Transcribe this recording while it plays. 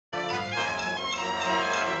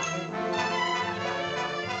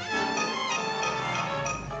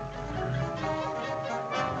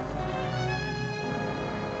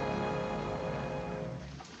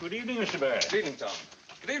evening, Mr. Barrett. Good evening, Tom.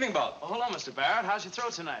 Good evening, Bob. Oh, hello, Mr. Barrett. How's your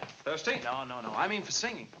throat tonight? Thirsty? No. I mean for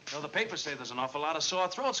singing. You know, the papers say there's an awful lot of sore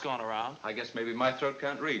throats going around. I guess maybe my throat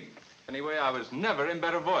can't read. Anyway, I was never in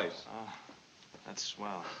better voice. Oh, that's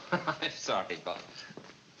swell. Sorry, Bob.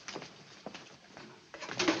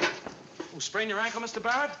 Oh, sprain your ankle, Mr.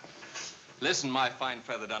 Barrett? Listen, my fine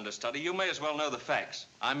feathered understudy, you may as well know the facts.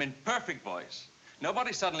 I'm in perfect voice.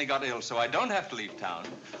 Nobody suddenly got ill, so I don't have to leave town.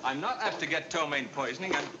 I'm not apt to get ptomaine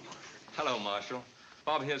poisoning, and... Hello, Marshal.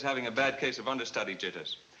 Bob here's having a bad case of understudy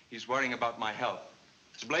jitters. He's worrying about my health.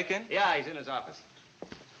 Is Blake in? Yeah, he's in his office.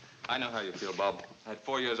 I know how you feel, Bob. I had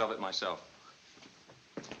 4 years of it myself.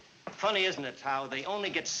 Funny, isn't it, how they only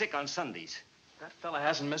get sick on Sundays? That fella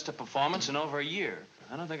hasn't missed a performance in over a year.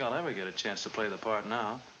 I don't think I'll ever get a chance to play the part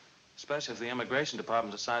now. Especially if the immigration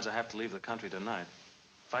department decides I have to leave the country tonight.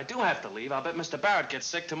 If I do have to leave, I'll bet Mr. Barrett gets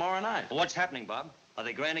sick tomorrow night. Well, what's happening, Bob? Are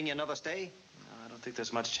they granting you another stay? No, I don't think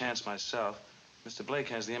there's much chance myself. Mr. Blake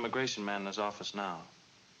has the immigration man in his office now.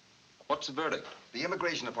 What's the verdict? The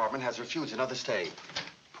immigration department has refused another stay.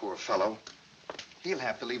 Poor fellow. He'll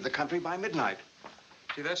have to leave the country by midnight.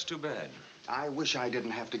 See, that's too bad. I wish I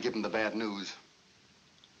didn't have to give him the bad news.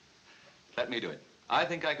 Let me do it. I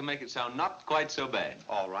think I can make it sound not quite so bad.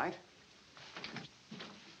 All right.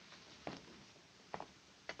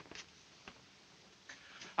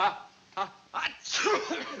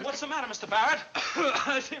 What's the matter, Mr. Barrett?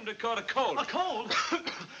 I seem to have caught a cold. A cold?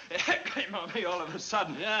 It came on me all of a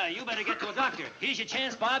sudden. Yeah, you better get to a doctor. Here's your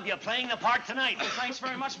chance, Bob. You're playing the part tonight. Well, thanks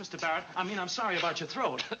very much, Mr. Barrett. I'm sorry about your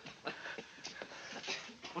throat.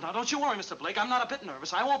 Well, now, don't you worry, Mr. Blake. I'm not a bit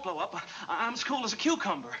nervous. I won't blow up. I'm as cool as a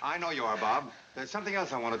cucumber. I know you are, Bob. There's something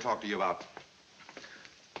else I want to talk to you about.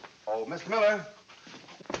 Oh, Mr. Miller.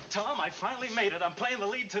 Tom, I finally made it. I'm playing the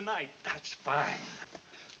lead tonight. That's fine.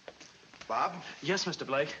 Bob? Yes, Mr.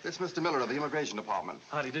 Blake? This is Mr. Miller of the immigration department.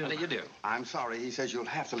 How do you do? How do you do? I'm sorry. He says you'll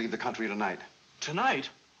have to leave the country tonight. Tonight?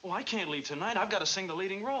 Oh, I can't leave tonight. I've got to sing the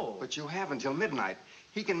leading role. But you have until midnight.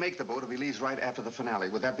 He can make the boat if he leaves right after the finale.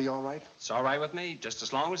 Would that be all right? It's all right with me, just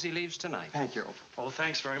as long as he leaves tonight. Thank you. Oh,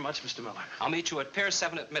 thanks very much, Mr. Miller. I'll meet you at Pier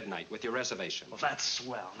 7 at midnight with your reservation. Well, that's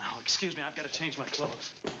swell. Now, excuse me, I've got to change my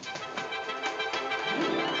clothes.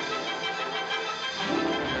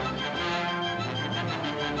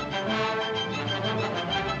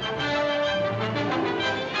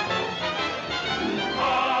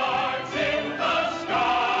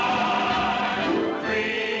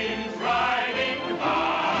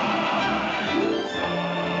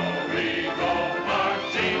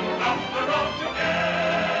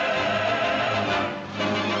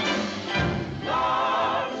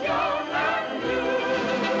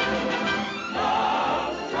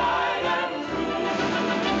 Try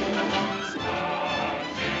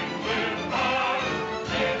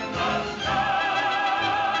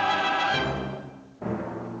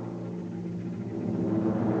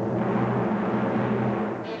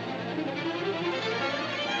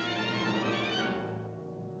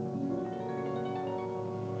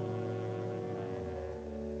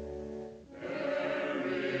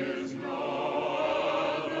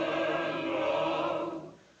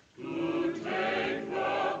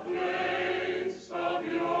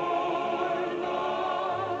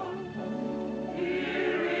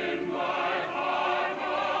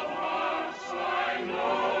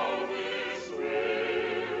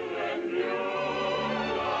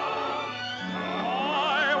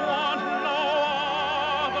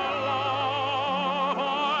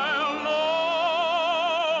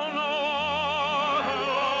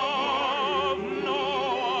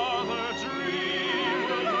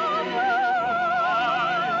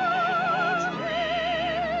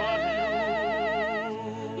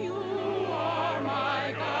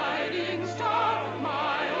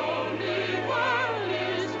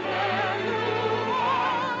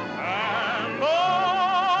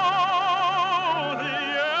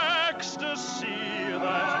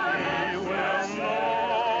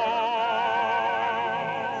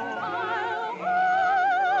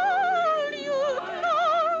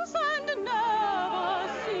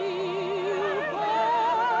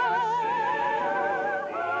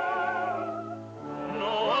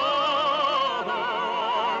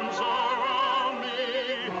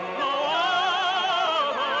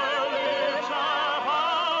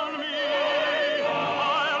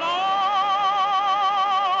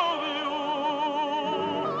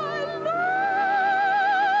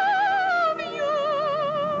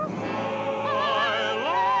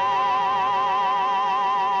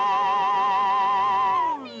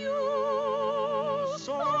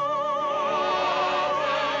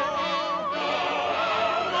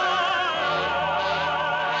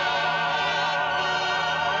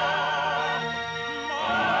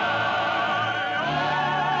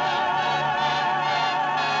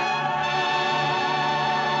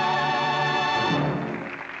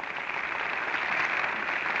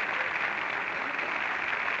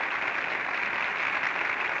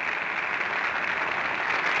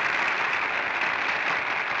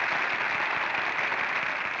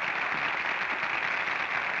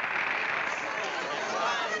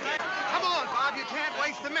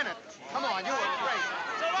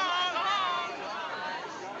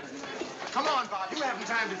Come on, Bob. You haven't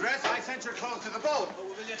time to dress. I sent your clothes to the boat. Oh,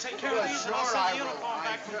 will you take care of these and I'll send the uniform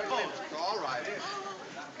back from the boat? All right.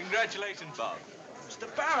 Congratulations, Bob. Mr.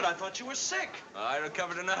 Barrett, I thought you were sick. I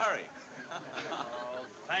recovered in a hurry. Oh,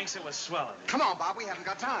 thanks. It was swell of you. Come on, Bob. We haven't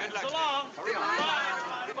got time. Good luck. So long. Hurry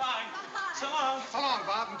on. Goodbye. Goodbye. So long. So long,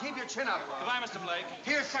 Bob, and keep your chin up. Goodbye, Mr. Blake.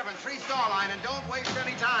 Here's 7, 3 star line, and don't waste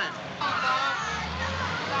any time. Come on, Bob.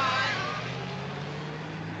 Bye.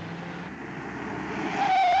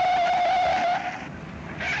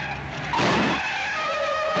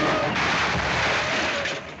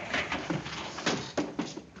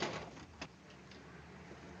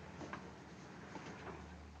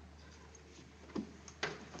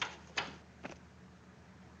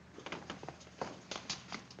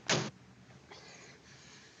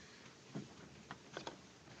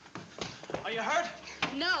 Are you hurt?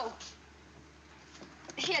 No.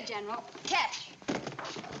 Here, General. Catch.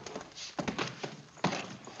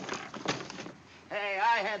 Hey,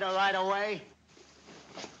 I had the right of way.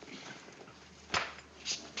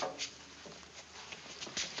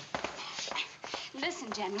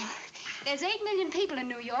 Listen, General. There's 8 million people in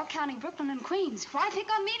New York, counting Brooklyn and Queens. Why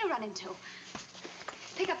pick on me to run into?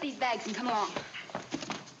 Pick up these bags and come along.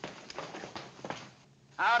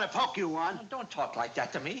 I ought to poke you one. Don't talk like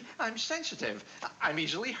that to me. I'm sensitive. I'm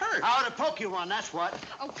easily hurt. I ought to poke you one, that's what.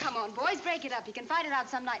 Oh, come on, boys. Break it up. You can fight it out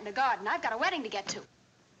some night in the garden. I've got a wedding to get to.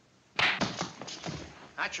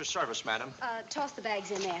 At your service, madam. Toss the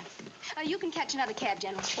bags in there. You can catch another cab,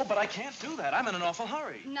 General. Oh, but I can't do that. I'm in an awful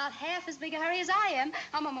hurry. Not half as big a hurry as I am.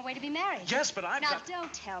 I'm on my way to be married. Yes, but I've Now, got...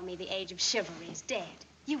 don't tell me the age of chivalry is dead.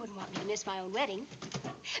 You wouldn't want me to miss my own wedding.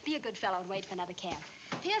 Be a good fellow and wait for another cab.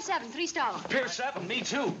 Pier 7, 3 star line. Pier 7, me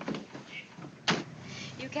too.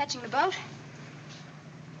 You catching the boat?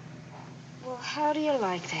 Well, how do you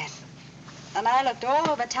like that? And I looked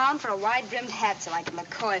all over town for a wide-brimmed hat so I could look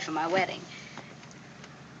coy for my wedding.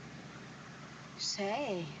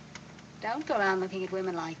 Say, don't go around looking at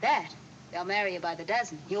women like that. They'll marry you by the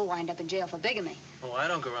dozen. You'll wind up in jail for bigamy. Oh, I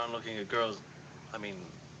don't go around looking at girls... I mean,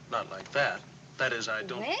 not like that. That is, I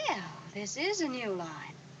don't... Well, this is a new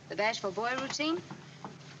line. The bashful boy routine.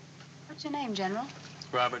 What's your name, General?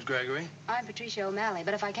 Robert Gregory? I'm Patricia O'Malley,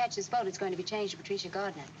 but if I catch this boat, it's going to be changed to Patricia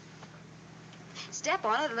Gardner. Step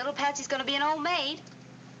on it, the little Patsy's going to be an old maid.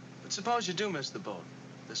 But suppose you do miss the boat.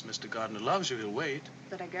 This Mr. Gardner loves you, he'll wait.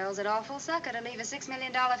 But a girl's an awful sucker to leave a $6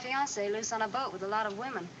 million fiancé loose on a boat with a lot of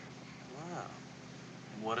women. Wow.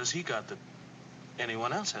 What has he got that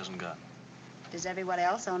anyone else hasn't got? Does everyone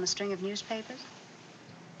else own a string of newspapers?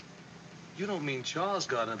 You don't mean Charles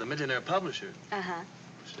Gardner, the millionaire publisher? Uh-huh.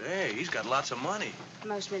 Say, he's got lots of money.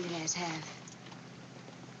 Most millionaires have.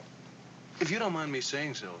 If you don't mind me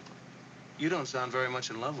saying so, you don't sound very much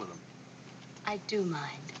in love with him. I do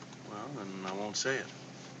mind. Well, then I won't say it.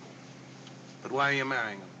 But why are you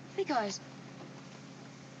marrying him? Because...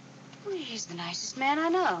 well, he's the nicest man I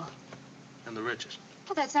know. And the richest?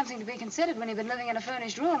 Well, that's something to be considered when you've been living in a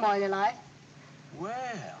furnished room all your life.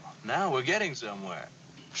 Well, now we're getting somewhere.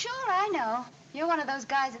 Sure, I know. You're one of those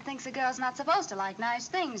guys that thinks a girl's not supposed to like nice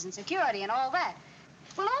things and security and all that.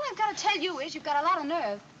 Well, all I've got to tell you is you've got a lot of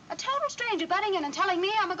nerve. A total stranger butting in and telling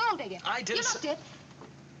me I'm a gold digger. I didn't You looked it.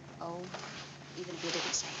 Oh, even if you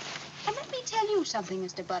didn't say it. And let me tell you something,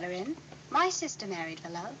 Mr. Butterin. My sister married for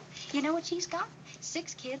love. You know what she's got?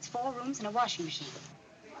 6 kids, 4 rooms, and a washing machine.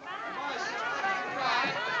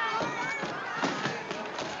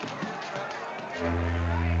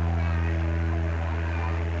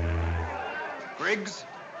 Briggs,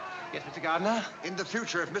 Yes, Mr. Gardner? in the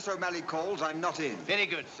future, if Miss O'Malley calls, I'm not in. Very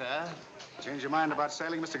good, sir. Change your mind about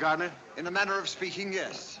sailing, Mr. Gardner? In a manner of speaking,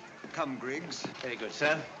 yes. Come, Griggs. Very good,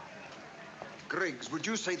 sir. Griggs, would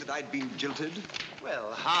you say that I'd been jilted?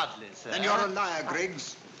 Well, hardly, sir. Then you're a liar,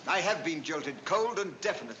 Griggs. I have been jilted, cold and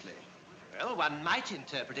definitely. Well, one might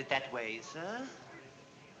interpret it that way, sir.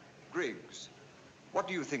 Griggs, what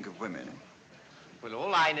do you think of women? Well,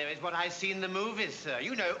 all I know is what I see in the movies, sir.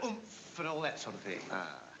 You know, oomph and all that sort of thing.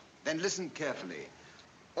 Then listen carefully.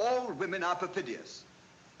 All women are perfidious.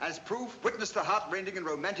 As proof, witness the heart-rending and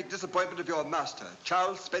romantic disappointment of your master,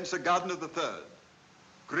 Charles Spencer Gardner III.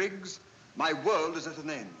 Griggs, my world is at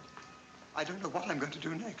an end. I don't know what I'm going to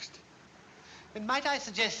do next. And might I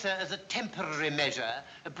suggest, sir, as a temporary measure,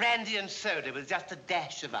 a brandy and soda with just a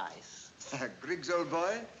dash of ice? Griggs, old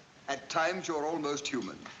boy, at times you're almost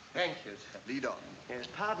human. Thank you, sir. Lead on. Yes,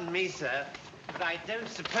 pardon me, sir, but I don't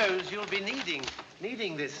suppose you'll be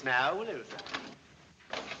needing this now, will you, sir?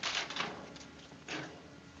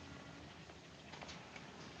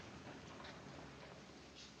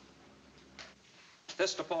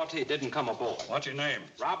 This deportee didn't come aboard. What's your name?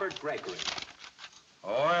 Robert Gregory.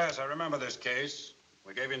 Oh, yes, I remember this case.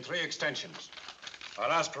 We gave him 3 extensions.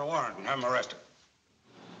 I'll ask for a warrant and have him arrested.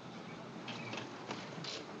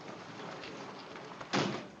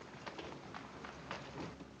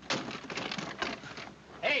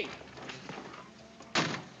 Hey!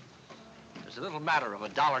 There's a little matter of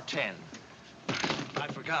 $1.10. I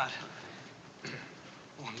forgot.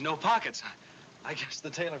 Oh, no pockets. I guess the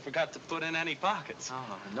tailor forgot to put in any pockets.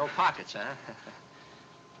 Oh, no pockets, huh?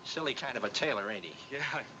 Silly kind of a tailor, ain't he? Yeah,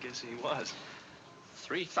 I guess he was.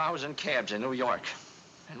 3,000 cabs in New York.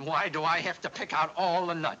 And why do I have to pick out all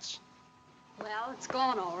the nuts? Well, it's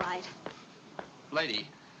gone all right. Lady,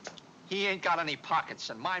 he ain't got any pockets,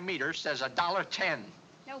 and my meter says $1.10.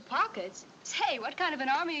 No pockets? Say, what kind of an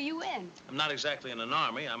army are you in? I'm not exactly in an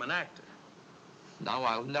army. I'm an actor. Now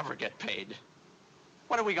I'll never get paid.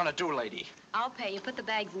 What are we gonna do, lady? I'll pay you. Put the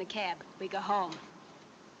bags in the cab. We go home.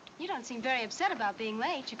 You don't seem very upset about being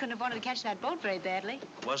late. You couldn't have wanted to catch that boat very badly.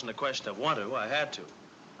 It wasn't a question of want to. I had to.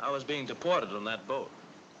 I was being deported on that boat.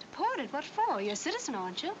 Deported? What for? You're a citizen,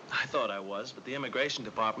 aren't you? I thought I was, but the immigration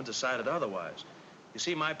department decided otherwise. You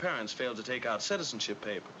see, my parents failed to take out citizenship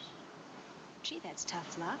papers. Gee, that's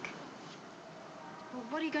tough luck. Well,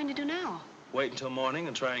 what are you going to do now? Wait until morning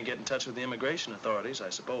and try and get in touch with the immigration authorities, I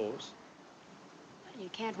suppose. Well, you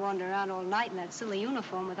can't wander around all night in that silly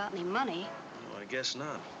uniform without any money. Oh, I guess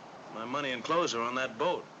not. My money and clothes are on that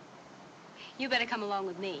boat. You better come along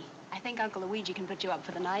with me. I think Uncle Luigi can put you up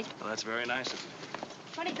for the night. Well, that's very nice of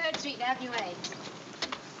you. 23rd Street and Avenue A.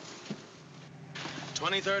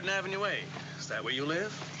 23rd and Avenue A. Is that where you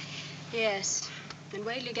live? Yes. And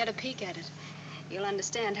wait till you get a peek at it. You'll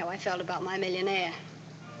understand how I felt about my millionaire.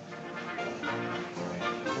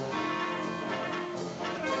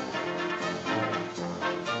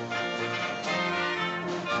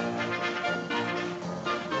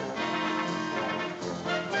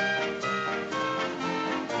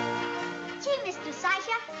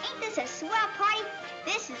 A swell party.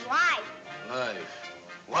 This is life. Life?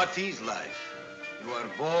 What is life? You are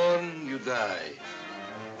born, you die.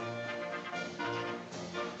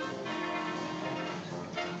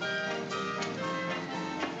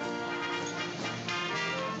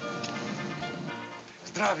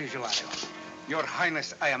 Здравия желаю. Your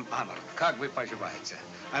Highness, I am honored. Как вы поживаете?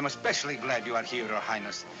 I'm especially glad you are here, Your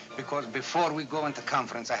Highness, because before we go into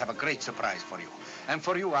conference, I have a great surprise for you. And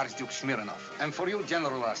for you, Archduke Smirnov. And for you,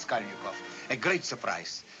 General Raskolnikov. A great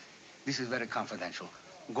surprise. This is very confidential.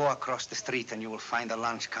 Go across the street and you will find a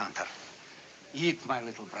lunch counter. Eat, my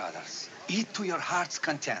little brothers. Eat to your heart's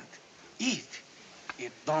content. Eat.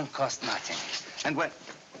 It don't cost nothing. And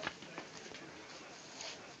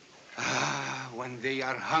when they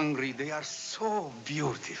are hungry, they are so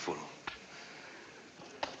beautiful.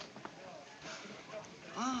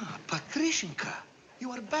 Ah, Patricianka,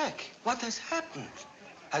 you are back. What has happened?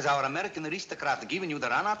 Has our American aristocrat given you the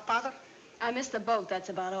run-out, Father? I missed the boat, that's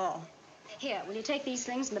about all. Here, will you take these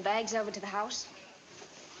things and the bags over to the house?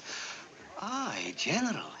 Ah, a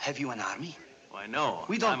general. Have you an army? Why, no.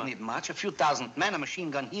 We don't need much. A few thousand men, a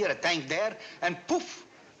machine gun here, a tank there, and poof,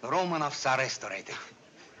 the Romanovs are restorated.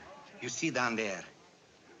 You see down there,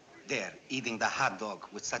 eating the hot dog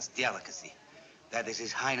with such delicacy. That is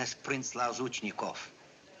His Highness Prince Lazuchnikov.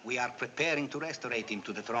 We are preparing to restorate him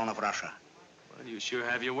to the throne of Russia. Well, you sure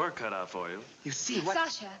have your work cut out for you. You see what...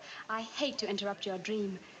 Sasha, I hate to interrupt your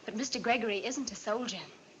dream, but Mr. Gregory isn't a soldier.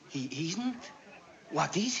 He isn't?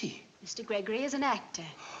 What is he? Mr. Gregory is an actor.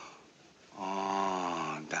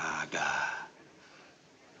 Oh, da.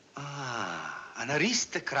 Ah, an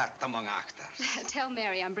aristocrat among actors. Tell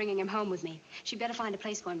Mary I'm bringing him home with me. She'd better find a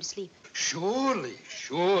place for him to sleep. Surely.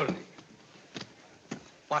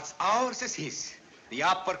 What's ours is his. The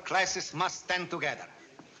upper classes must stand together.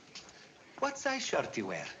 What size shirt you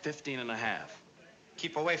wear? 15 and a half.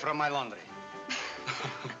 Keep away from my laundry.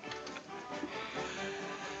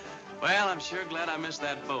 Well, I'm sure glad I missed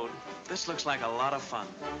that boat. This looks like a lot of fun.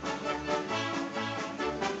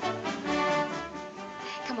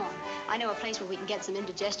 Come on. I know a place where we can get some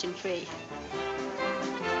indigestion free.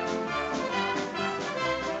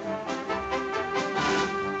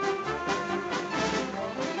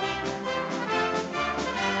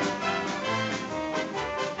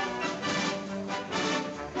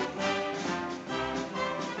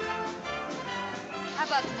 How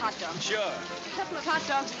about some hot dogs? Sure. A couple of hot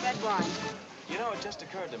dogs and red wine. You know, it just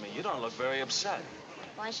occurred to me, you don't look very upset.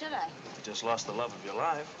 Why should I? You just lost the love of your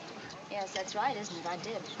life. Yes, that's right, isn't it? I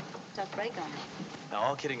did. Tough break on me. Now,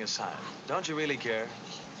 all kidding aside, don't you really care?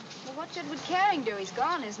 Well, what good would caring do? He's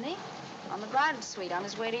gone, isn't he? On the bridal suite, on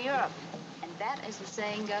his way to Europe. And that, as the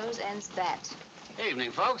saying goes, ends that.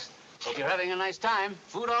 Evening, folks. Hope you're having a nice time.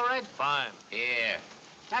 Food all right? Fine. Here.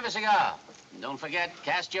 Have a cigar. And don't forget,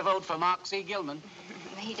 cast your vote for Mark C. Gilman.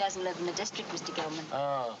 He doesn't live in the district, Mr. Gilman.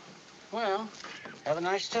 Oh. Well, have a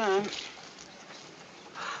nice time.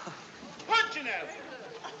 Punchinello!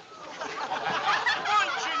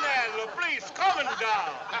 Punchinello, please, coming down.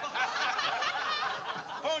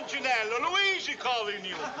 Punchinello, Luigi calling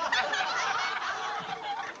you.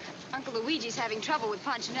 Uncle Luigi's having trouble with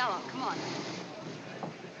Punchinello. Come on.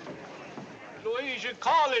 Luigi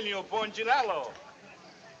calling you, Punchinello.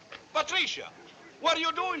 Patricia, what are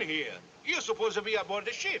you doing here? You're supposed to be aboard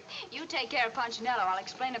the ship. You take care of Punchinello. I'll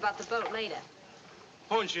explain about the boat later.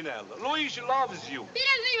 Punchinello, Luigi loves you. He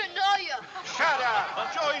doesn't even know you. Shut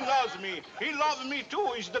up. Sure, he loves me. He loves me,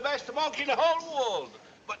 too. He's the best monkey in the whole world.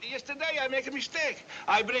 But yesterday, I make a mistake.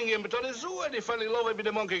 I bring him to the zoo, and he fell in love with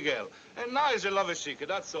the monkey girl. And now he's a lover seeker,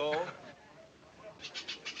 that's all.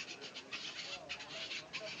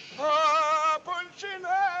 Ah,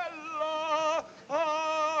 Punchinello!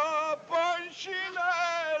 Ah,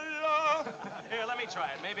 Punchinello! Here, let me try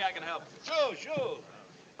it. Maybe I can help. Sure, sure.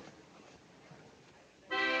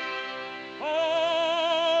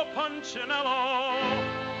 Oh, Punchinello!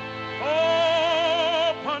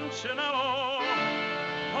 Oh, Punchinello!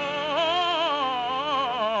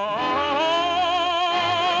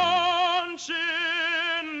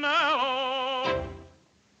 Punchinello!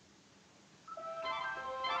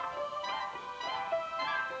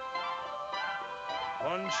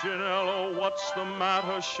 Punchinello, what's the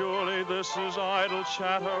matter? Surely this is idle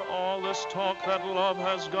chatter, all this talk that love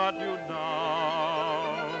has got you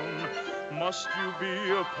down. Must you be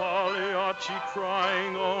a Pagliacci?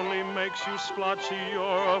 Crying only makes you splotchy.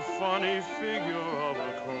 You're a funny figure of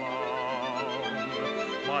a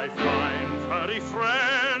clown. My fine, pretty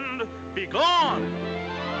friend, be gone.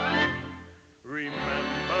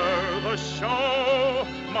 Remember, the show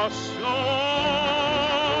must go on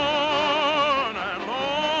and on.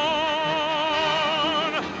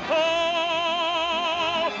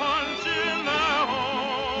 Oh, Punchinello,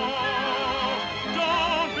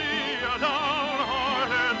 don't be a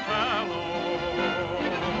downhearted fellow.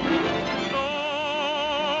 No,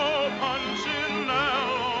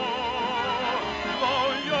 Punchinello,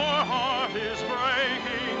 though your heart is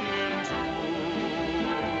breaking in two,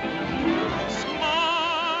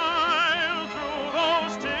 smile through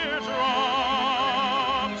those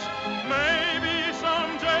teardrops. Maybe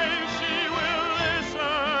someday she will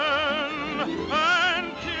listen and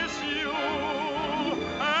kiss you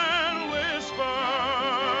and whisper,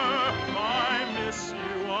 I miss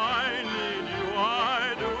you, I need you, I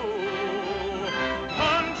do.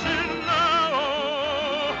 Punchinello,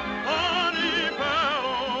 honey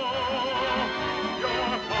fellow,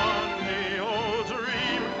 your funny old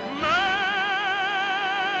dream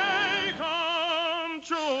may come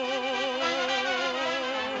true.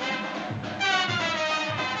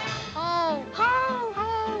 Oh, ho,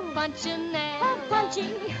 ho, Punchinello. Oh,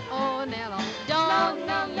 Punchy. Oh, Nello. Don't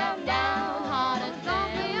downhearted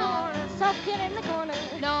don't be honest. Sulking in the corner.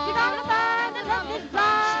 No. You're gonna find the love is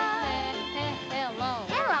blind. Hello.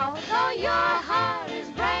 Hello. Though your heart is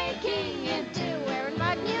breaking in two, we're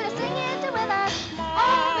inviting you to sing it with us. Oh,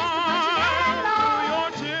 Mr. Punchinello. Your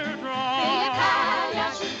Be a teardrops.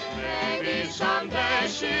 Pagliacci. Maybe someday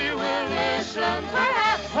she will listen,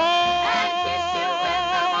 perhaps, and kiss you in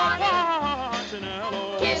the morning. Punchinello.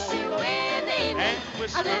 Kiss you in the evening.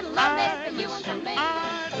 A little lovely for you and for me. I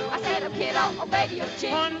said, oh, kiddo, oh, baby, your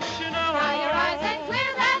chin. Punchinello. Dry your eyes and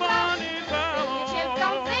clear that love. Funny If your chip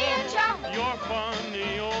don't see it, show. Your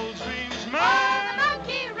funny old dreams Oh, may. the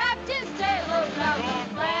monkey wrapped his tail around Your the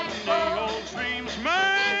funny flagpole. old dreams He's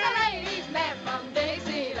may. the ladies' man from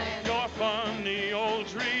Dixieland. Your funny old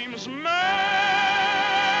dreams may.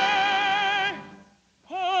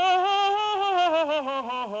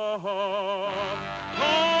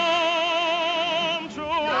 Come true.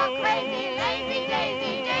 You're crazy, lazy,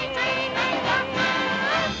 daisy, daydreaming.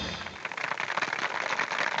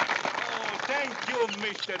 Oh, thank you,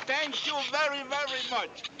 mister. Thank you very, very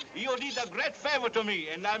much. You did a great favor to me,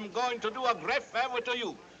 and I'm going to do a great favor to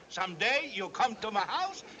you. Someday you come to my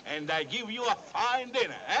house, and I give you a fine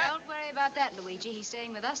dinner, eh? Don't worry about that, Luigi. He's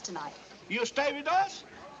staying with us tonight. You stay with us?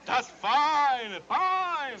 That's fine,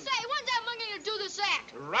 fine. Say, when's that monkey gonna do this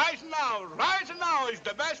act? Right now, he's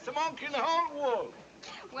the best monkey in the whole world.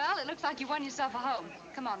 Well, it looks like you won yourself a home.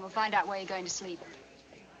 Come on, we'll find out where you're going to sleep.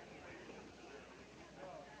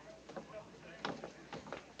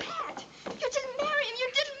 Pat, you didn't marry him. You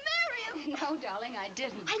didn't marry him. No, darling, I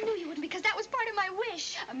didn't. I knew you wouldn't because that was part of my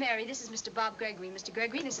wish. Mary, this is Mr. Bob Gregory. Mr.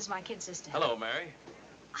 Gregory, this is my kid sister. Hello, Mary.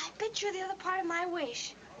 I bet you're the other part of my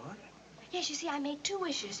wish. What? Yes, you see, I made 2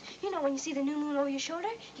 wishes. You know, when you see the new moon over your shoulder,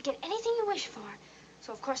 you get anything you wish for.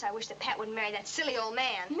 So, of course, I wish that Pat wouldn't marry that silly old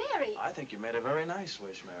man. Mary! I think you made a very nice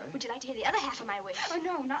wish, Mary. Would you like to hear the other half of my wish? Oh,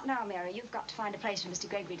 no, not now, Mary. You've got to find a place for Mr.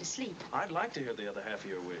 Gregory to sleep. I'd like to hear the other half of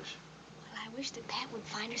your wish. Well, I wish that Pat would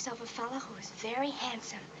find herself a fella who was very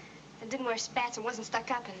handsome and didn't wear spats and wasn't stuck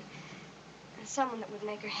up and someone that would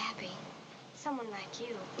make her happy. Someone like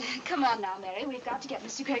you. Come on now, Mary. We've got to get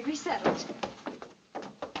Mr. Gregory settled.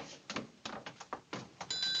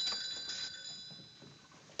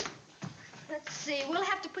 Let's see. We'll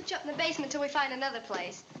have to put you up in the basement till we find another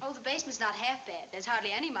place. Oh, the basement's not half bad. There's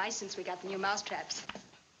hardly any mice since we got the new mouse traps.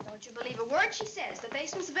 Don't you believe a word she says. The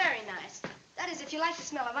basement's very nice. That is, if you like the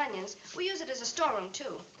smell of onions. We use it as a storeroom,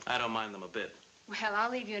 too. I don't mind them a bit. Well,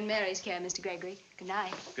 I'll leave you in Mary's care, Mr. Gregory. Good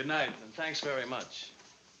night. Good night, and thanks very much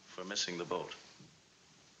for missing the boat.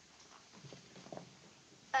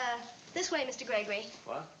 This way, Mr. Gregory.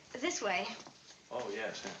 What? This way. Oh,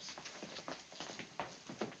 yes, yes.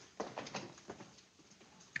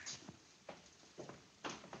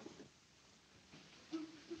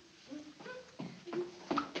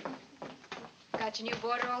 Got your new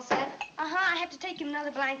boarder all set? Uh-huh. I have to take him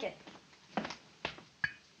another blanket.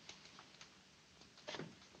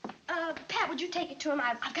 Pat, would you take it to him?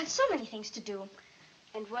 I've got so many things to do.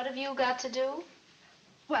 And what have you got to do?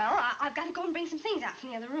 Well, I've got to go and bring some things out from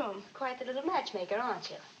the other room. Quite the little matchmaker, aren't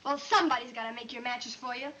you? Well, somebody's got to make your matches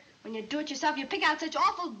for you. When you do it yourself, you pick out such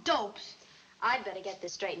awful dopes. I'd better get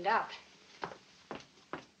this straightened out.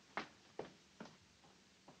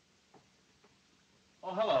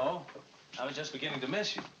 Oh, hello. I was just beginning to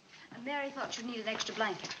miss you. Mary thought you needed an extra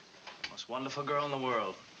blanket. Most wonderful girl in the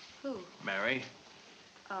world. Who? Mary.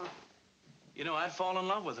 Oh. You know, I'd fall in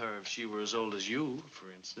love with her if she were as old as you,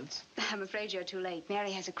 for instance. I'm afraid you're too late.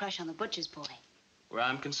 Mary has a crush on the butcher's boy. Where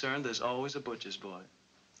I'm concerned, there's always a butcher's boy.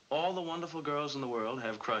 All the wonderful girls in the world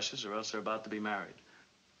have crushes, or else they're about to be married.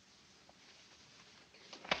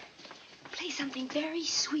 Play something very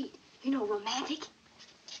sweet. You know, romantic.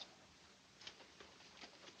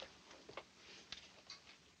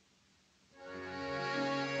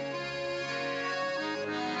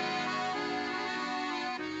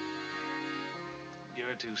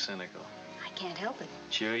 You're too cynical. I can't help it.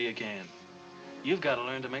 Sure you can. You've got to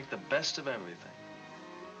learn to make the best of everything.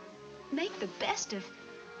 Make the best of...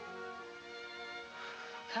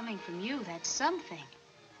 Coming from you, that's something.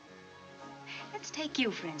 Let's take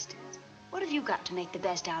you, for instance. What have you got to make the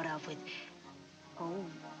best out of with... Oh,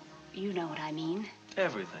 you know what I mean.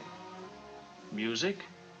 Everything. Music,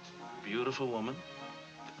 beautiful woman,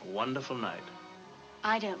 a wonderful night.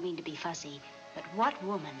 I don't mean to be fussy, but what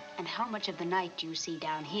woman and how much of the night do you see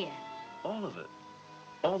down here? All of it.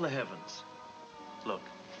 All the heavens. Look,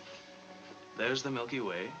 there's the Milky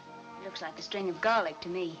Way. Looks like a string of garlic to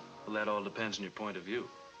me. Well, that all depends on your point of view.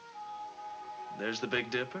 There's the Big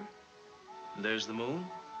Dipper. And there's the moon,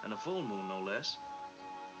 and a full moon, no less.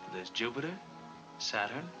 There's Jupiter,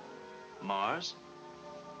 Saturn, Mars,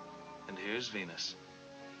 and here's Venus.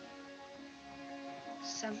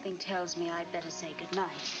 Something tells me I'd better say goodnight.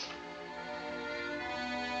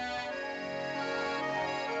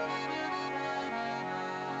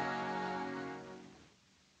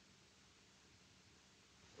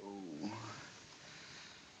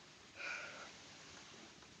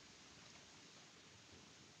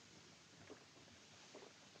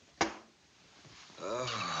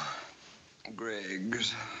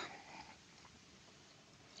 Griggs.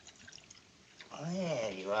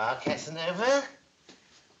 There you are, Casanova.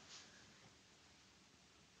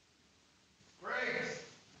 Griggs!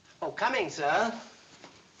 Oh, coming, sir.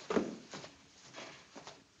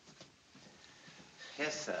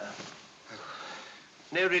 Yes, sir.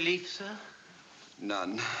 No relief, sir?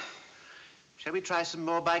 None. Shall we try some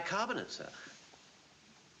more bicarbonate, sir?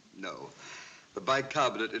 No. The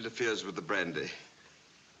bicarbonate interferes with the brandy.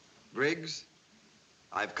 Griggs,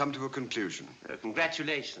 I've come to a conclusion.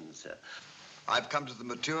 Congratulations, sir. I've come to the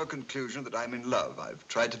mature conclusion that I'm in love. I've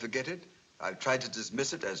tried to forget it. I've tried to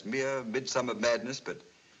dismiss it as mere midsummer madness, but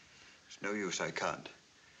it's no use. I can't.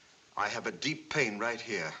 I have a deep pain right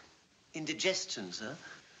here. Indigestion, sir?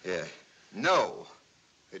 Yeah. No.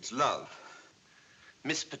 It's love.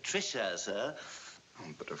 Miss Patricia, sir?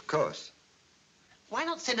 Oh, but of course. Why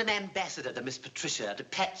not send an ambassador to Miss Patricia to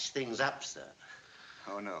patch things up, sir?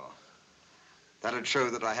 Oh, no. That'd show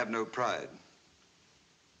that I have no pride.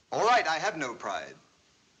 All right, I have no pride.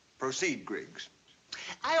 Proceed, Griggs.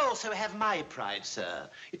 I also have my pride, sir.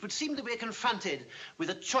 It would seem that we're confronted with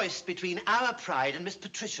a choice between our pride and Miss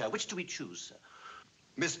Patricia. Which do we choose, sir?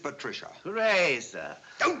 Miss Patricia. Hooray, sir.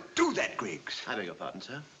 Don't do that, Griggs. I beg your pardon,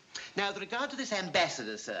 sir. Now, with regard to this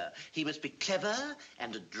ambassador, sir, he must be clever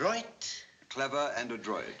and adroit. Clever and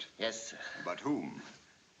adroit? Yes, sir. But whom?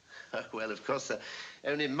 Well, of course, sir,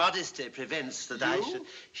 only modesty prevents that I should...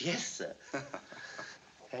 Yes, sir.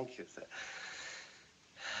 Thank you, sir.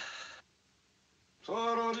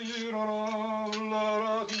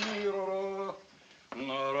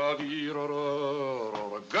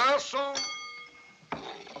 Garçon!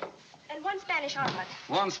 And one Spanish omelet.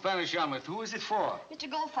 One Spanish omelet. Who is it for? Mr.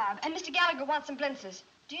 Goldfarb. And Mr. Gallagher wants some blintzes.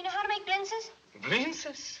 Do you know how to make blintzes?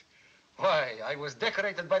 Blintzes? Why, I was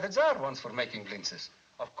decorated by the Tsar once for making blintzes.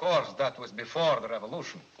 Of course, that was before the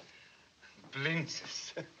revolution.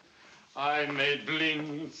 Blintzes. I made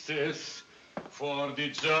blintzes for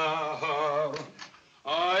the Tsar.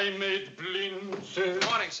 I made blintzes. Good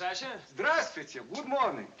morning, Sasha. Здравствуйте. Good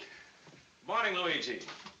morning. Morning, Luigi.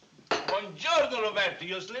 Buongiorno, Roberto.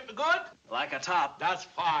 You sleep good? Like a top. That's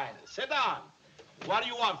fine. Sit down. What do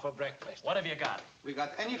you want for breakfast? What have you got? We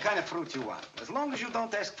got any kind of fruit you want. As long as you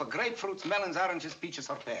don't ask for grapefruits, melons, oranges, peaches,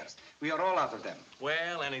 or pears. We are all out of them.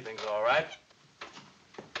 Well, anything's all right.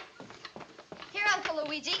 Here, Uncle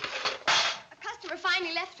Luigi. A customer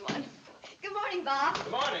finally left one. Good morning, Bob.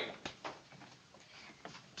 Good morning.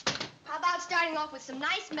 How about starting off with some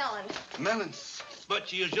nice melons? Melons?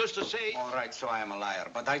 But you just to say... All right, so I am a liar.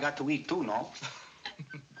 But I got to eat too, no?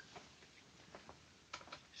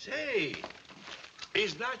 Say,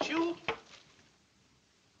 is that you?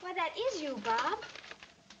 Why, that is you, Bob.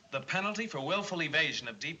 The penalty for willful evasion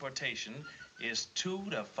of deportation is 2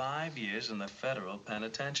 to 5 years in the federal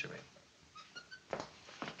penitentiary.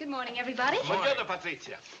 Good morning, everybody. Buongiorno,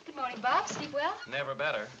 Patrizia. Good morning, Bob. Sleep well? Never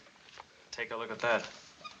better. Take a look at that.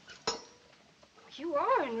 You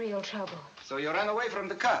are in real trouble. So you ran away from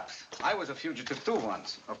the cops. I was a fugitive too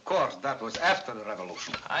once. Of course, that was after the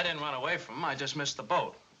revolution. I didn't run away from them. I just missed the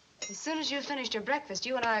boat. As soon as you've finished your breakfast,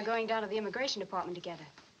 you and I are going down to the immigration department together.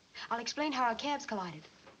 I'll explain how our cabs collided.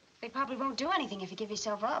 They probably won't do anything if you give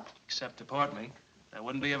yourself up. Except deport me. That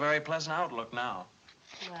wouldn't be a very pleasant outlook now.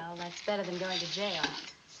 Well, that's better than going to jail.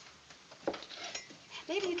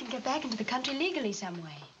 Maybe you can get back into the country legally some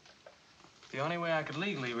way. The only way I could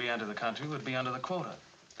legally re-enter the country would be under the quota.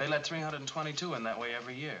 They let 322 in that way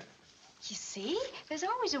every year. You see? There's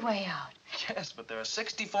always a way out. Yes, but there are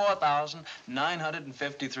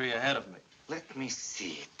 64,953 ahead of me. Let me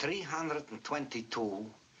see. 322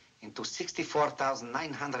 into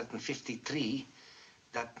 64,953.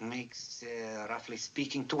 That makes, roughly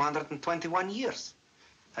speaking, 221 years.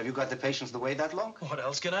 Have you got the patience to wait that long? What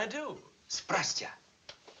else can I do? Sprastya.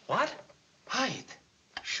 What? Hide.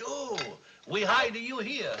 Sure. We hide you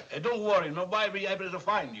here. And don't worry, nobody will be able to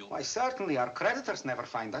find you. Why, certainly. Our creditors never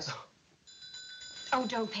find us. Oh,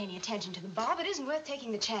 don't pay any attention to them, Bob. It isn't worth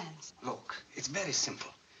taking the chance. Look, it's very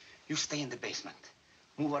simple. You stay in the basement.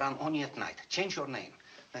 Move around only at night. Change your name.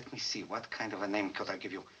 Let me see. What kind of a name could I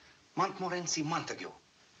give you? Montmorency Montague.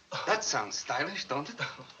 That sounds stylish, don't it?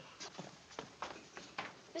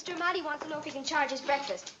 Mr. Amati wants to know if he can charge his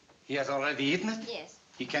breakfast. He has already eaten it? Yes.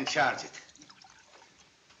 He can charge it.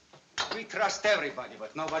 We trust everybody,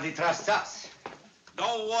 but nobody trusts us.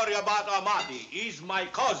 Don't worry about Amati. He's my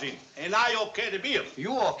cousin, and I okay the bill.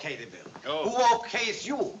 You okay the bill. Oh. Who okays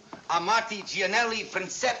you? Amati, Gianelli,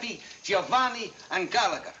 Princepi, Giovanni, and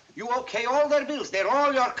Gallagher. You okay all their bills. They're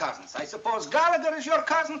all your cousins. I suppose Gallagher is your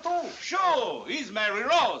cousin, too. Sure. He's Mary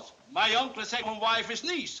Rose. My uncle's second wife's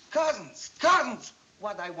niece. Cousins, cousins.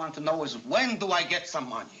 What I want to know is when do I get some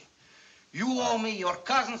money? You owe me, your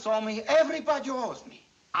cousins owe me, everybody owes me.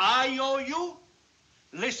 I owe you?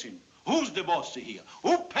 Listen, who's the boss here?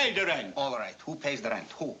 Who paid the rent? All right, who pays the rent?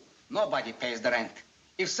 Who? Nobody pays the rent.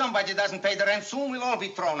 If somebody doesn't pay the rent soon, we'll all be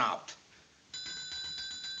thrown out.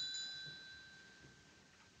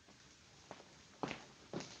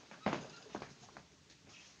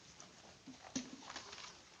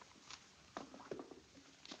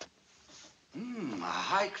 A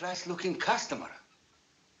high-class looking customer.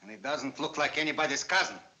 And it doesn't look like anybody's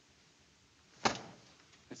cousin.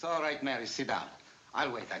 It's all right, Mary. Sit down.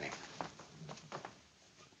 I'll wait on him.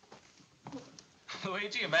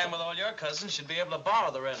 Luigi, a man with all your cousins should be able to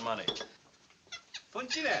borrow the rent money.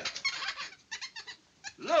 Punchinello.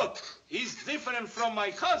 Look, he's different from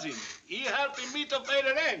my cousin. He helping me to pay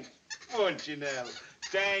the rent. Punchinello,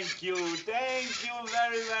 thank you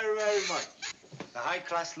very, very, very much. The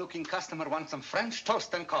high-class looking customer wants some French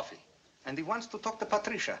toast and coffee. And he wants to talk to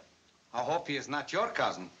Patricia. I hope he is not your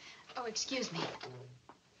cousin. Oh, excuse me.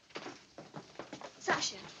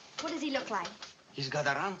 Sasha, what does he look like? He's got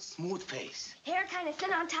a round, smooth face. Hair kind of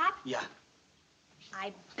thin on top? Yeah.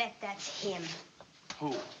 I bet that's him.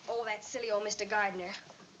 Who? Oh, that silly old Mr. Gardner.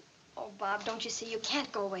 Oh, Bob, don't you see? You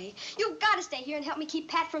can't go away. You've got to stay here and help me keep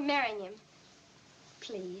Pat from marrying him.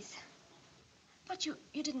 Please. But you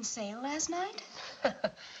didn't sail last night?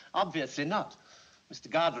 Obviously not. Mr.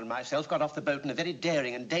 Gardner and myself got off the boat in a very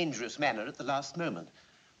daring and dangerous manner at the last moment.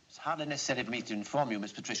 It's hardly necessary for me to inform you,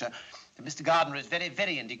 Miss Patricia, that Mr. Gardner is very,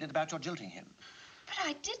 very indignant about your jilting him. But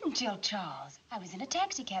I didn't jilt Charles. I was in a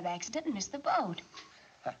taxicab accident and missed the boat.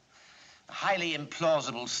 A highly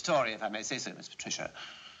implausible story, if I may say so, Miss Patricia.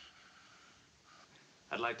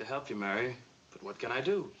 I'd like to help you, Mary, but what can I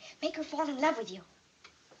do? Make her fall in love with you.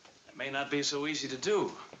 It may not be so easy to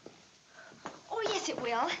do. Oh, yes, it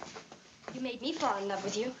will. You made me fall in love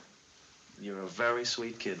with you. You're a very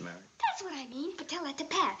sweet kid, Mary. That's what I mean, but tell that to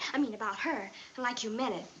Pat. I mean about her, and like you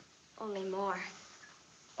meant it. Only more.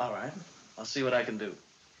 All right. I'll see what I can do.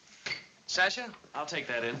 Sasha, I'll take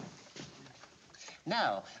that in.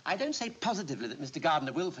 Now, I don't say positively that Mr.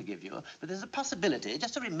 Gardner will forgive you, but there's a possibility,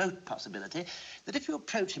 just a remote possibility, that if you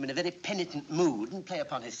approach him in a very penitent mood and play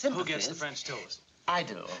upon his sympathies... Who gets the French toast? I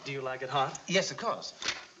do. Do you like it hot? Yes, of course.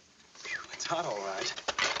 Phew, it's hot, all right.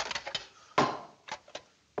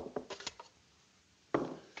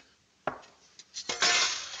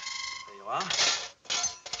 There you are.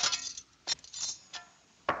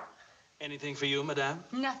 Anything for you, madame?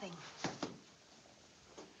 Nothing.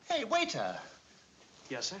 Hey, waiter.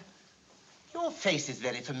 Yes, sir? Your face is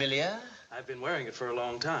very familiar. I've been wearing it for a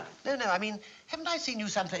long time. No, I mean, haven't I seen you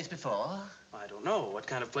someplace before? I don't know. What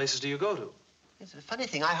kind of places do you go to? It's a funny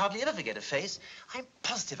thing. I hardly ever forget a face. I'm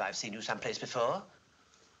positive I've seen you someplace before.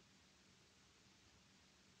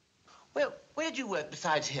 Well, where did you work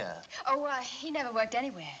besides here? Oh, he never worked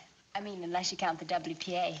anywhere. I mean, unless you count the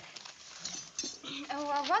WPA.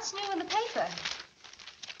 Oh, what's new in the paper?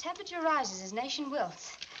 Temperature rises as nation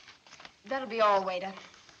wilts. That'll be all, waiter.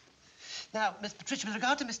 Now, Miss Patricia, with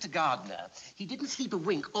regard to Mr. Gardner, he didn't sleep a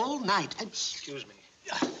wink all night. And... Excuse me.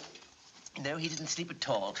 No, he didn't sleep at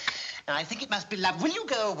all. And I think it must be love. Will you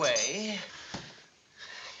go away?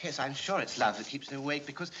 Yes, I'm sure it's love that keeps him awake,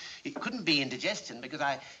 because it couldn't be indigestion, because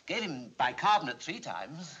I gave him bicarbonate 3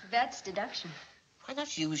 times. That's deduction. Why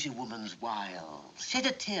not use your woman's wiles? Shed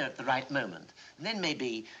a tear at the right moment, and then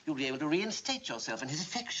maybe you'll be able to reinstate yourself in his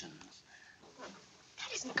affections.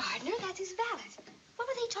 That isn't Gardner, that's his valet. What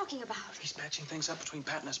were they talking about? He's patching things up between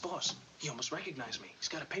Pat and his boss. He almost recognized me. He's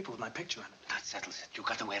got a paper with my picture on it. That settles it. You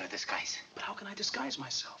got to wear a disguise. But how can I disguise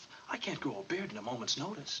myself? I can't grow a beard in a moment's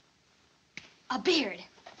notice. A beard.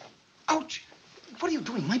 Ouch! What are you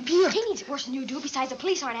doing? My beard! He needs it worse than you do, besides the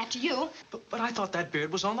police aren't after you. But I thought that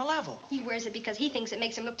beard was on the level. He wears it because he thinks it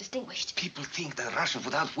makes him look distinguished. People think that Russians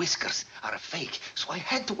without whiskers are a fake, so I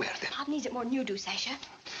had to wear them. Bob needs it more than you do, Sasha.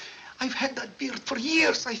 I've had that beard for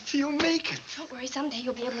years. I feel naked. Don't worry, someday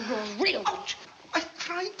you'll be able to grow a real one. Ouch! I've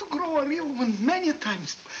tried to grow a real one many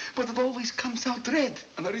times, but it always comes out red.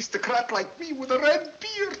 An aristocrat like me with a red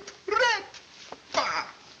beard. Red! Bah!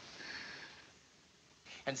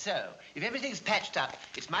 And so, if everything's patched up,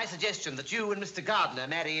 it's my suggestion that you and Mr. Gardner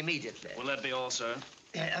marry immediately. Will that be all, sir?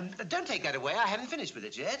 Don't take that away. I haven't finished with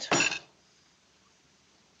it yet.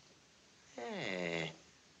 Hey.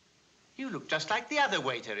 You look just like the other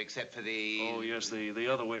waiter, except for the... Oh, yes, the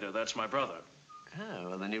other waiter. That's my brother. Oh,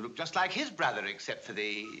 well, then you look just like his brother, except for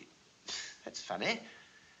the... That's funny.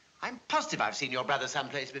 I'm positive I've seen your brother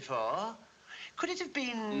someplace before. Could it have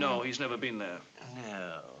been... No, he's never been there.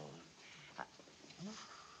 No.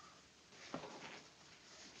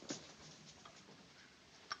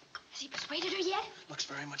 Has he persuaded her yet? Looks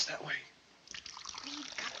very much that way.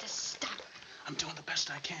 We've got to stop. I'm doing the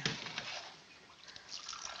best I can.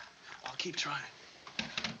 I'll keep trying.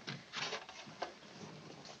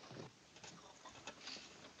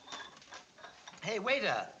 Hey,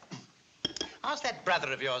 waiter. Ask that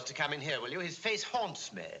brother of yours to come in here, will you? His face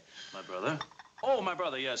haunts me. My brother? Oh, my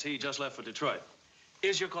brother, yes. He just left for Detroit.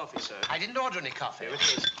 Here's your coffee, sir. I didn't order any coffee. Here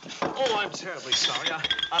it is. Oh, I'm terribly sorry.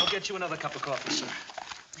 I'll get you another cup of coffee, sir.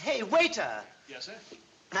 Hey, waiter. Yes, sir?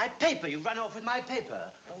 My paper. You run off with my paper.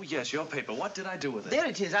 Oh, yes, your paper. What did I do with it? There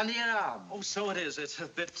it is, under your arm. Oh, so it is. It's a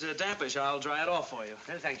bit dampish. I'll dry it off for you.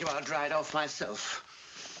 No, thank you. I'll dry it off myself.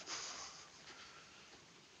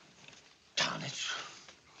 Darn it.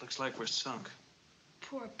 Looks like we're sunk.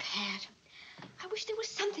 Poor Pat. I wish there was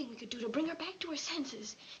something we could do to bring her back to her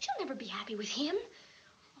senses. She'll never be happy with him.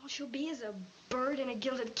 All she'll be is a bird in a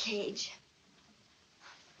gilded cage.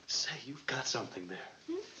 Say, you've got something there.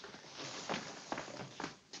 Hmm?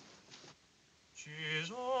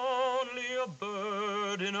 She's only a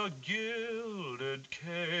bird in a gilded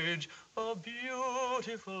cage, a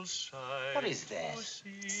beautiful sight. What is that?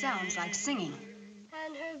 Sounds like singing.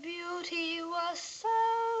 And her beauty was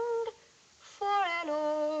sold for an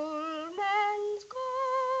old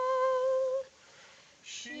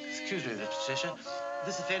Excuse me, Miss Patricia.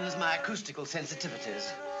 This offends my acoustical sensitivities.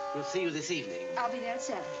 We'll see you this evening. I'll be there at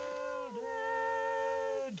 7.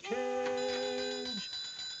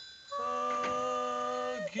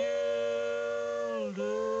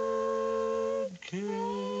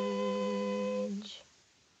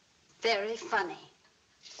 Very funny.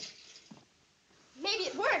 Maybe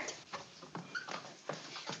it worked.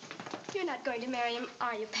 You're not going to marry him,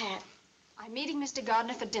 are you, Pat? I'm meeting Mr.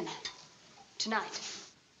 Gardner for dinner. Tonight.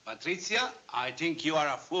 Patricia, I think you are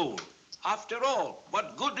a fool. After all,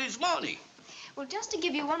 what good is money? Well, just to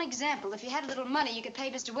give you one example, if you had a little money, you could pay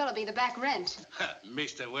Mr. Willoughby the back rent.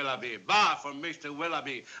 Mr. Willoughby, bar from Mr.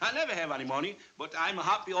 Willoughby. I never have any money, but I'm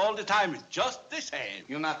happy all the time, just the same.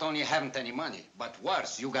 You not only haven't any money, but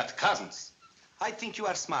worse, you got cousins. I think you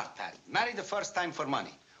are smart, Pat. Marry the first time for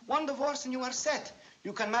money. One divorce and you are set.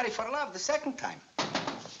 You can marry for love the second time.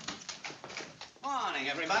 Morning,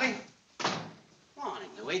 everybody. Morning,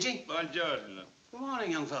 Luigi. Buongiorno. Good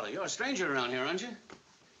morning, young fella. You're a stranger around here, aren't you?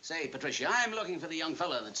 Say, Patricia, I'm looking for the young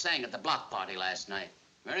fella that sang at the block party last night.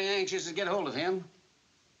 Very anxious to get hold of him.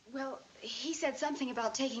 Well, he said something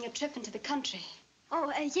about taking a trip into the country.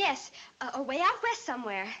 Oh, yes. Way out west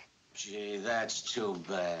somewhere. Gee, that's too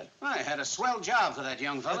bad. I had a swell job for that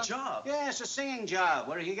young fella. A job? Yes, a singing job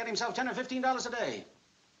where he could get himself $10 or $15 a day.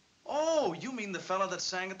 Oh, you mean the fella that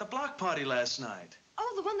sang at the block party last night?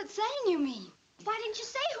 Oh, the one that sang, you mean? Why didn't you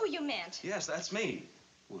say who you meant? Yes, that's me.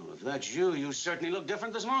 Well, if that's you, you certainly look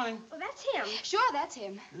different this morning. Well, that's him. Sure, that's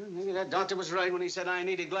him. Well, maybe that doctor was right when he said I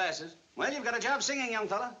needed glasses. Well, you've got a job singing, young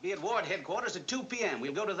fella. Be at ward headquarters at 2 p.m.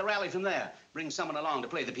 We'll go to the rally from there. Bring someone along to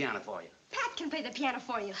play the piano for you. Pat can play the piano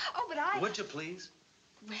for you. Oh, but I... Would you please?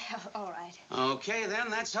 Well, all right. Okay, then,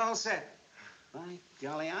 that's all set. By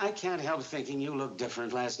golly, I can't help thinking you looked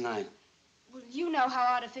different last night. Well, you know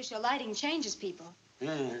how artificial lighting changes people.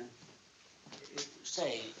 Yeah.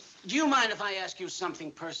 Say, do you mind if I ask you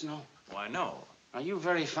something personal? Why, no. Are you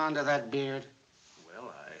very fond of that beard?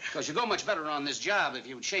 Well, Because you go much better on this job if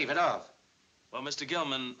you'd shave it off. Well, Mr.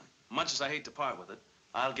 Gilman, much as I hate to part with it,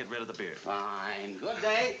 I'll get rid of the beard. Fine. Good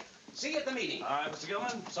day. See you at the meeting. All right, Mr.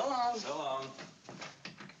 Gilman. So long. So long.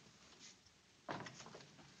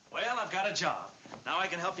 Well, I've got a job. Now I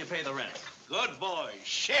can help you pay the rent. Good boy.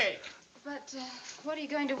 Shake. But what are you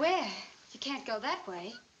going to wear? You can't go that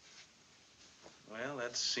way. Well,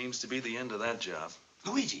 that seems to be the end of that job.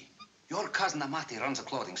 Luigi, your cousin Amati runs a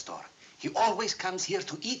clothing store. He always comes here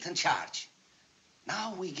to eat and charge.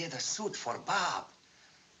 Now we get a suit for Bob,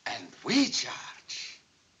 and we charge.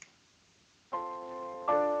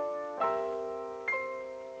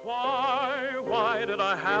 Why did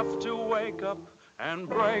I have to wake up and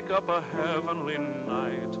break up a heavenly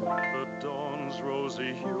night? The dawn's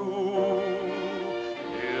rosy hue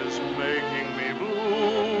is making me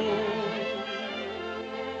blue.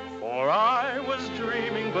 For I was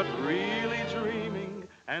dreaming, but really dreaming,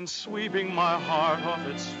 and sweeping my heart off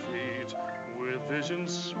its feet with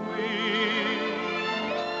visions sweet,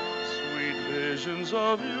 sweet visions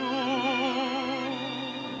of you.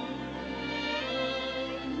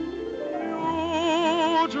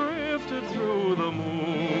 You drifted through the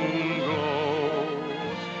moon glow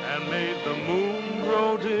and made the moon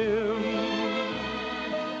grow dim.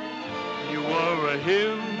 You were a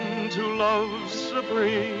hymn to love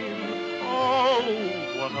supreme. Oh,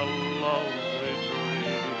 what a lovely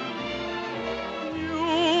dream.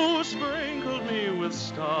 You sprinkled me with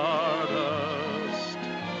stardust,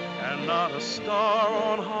 and not a star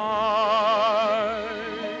on high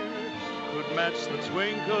could match the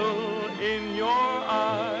twinkle in your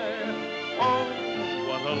eye. Oh,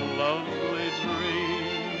 what a lovely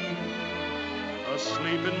dream.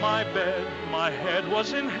 Asleep in my bed, my head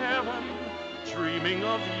was in heaven, dreaming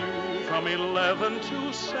of you from 11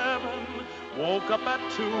 to 7. Woke up at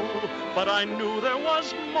 2, but I knew there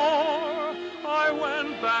was more. I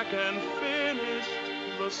went back and finished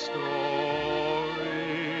the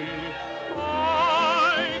story.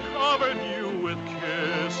 I covered you with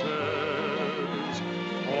kisses,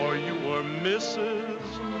 for you were Mrs.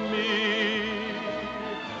 Me.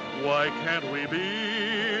 Why can't we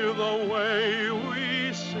be the way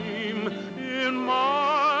we seem in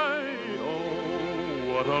my...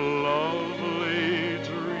 Oh, what a lovely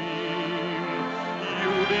dream.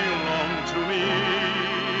 You belong to me,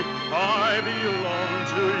 I belong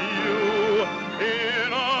to you in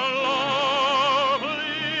a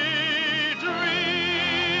lovely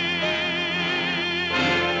dream.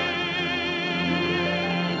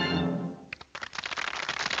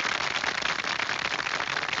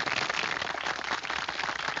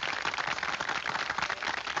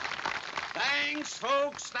 Thanks,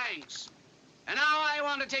 folks, thanks. And now I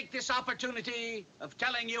want to take this opportunity of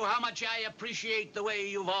telling you how much I appreciate the way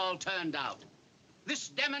you've all turned out. This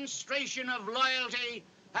demonstration of loyalty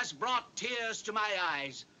has brought tears to my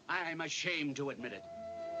eyes. I'm ashamed to admit it.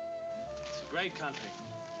 It's a great country.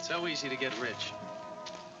 It's so easy to get rich.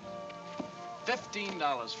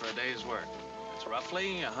 $15 for a day's work. That's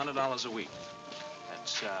roughly $100 a week.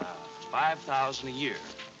 That's $5,000 a year.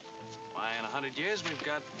 Why, in 100 years, we've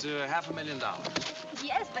got $500,000.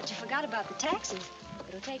 Yes, but you forgot about the taxes.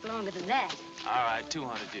 It'll take longer than that. All right,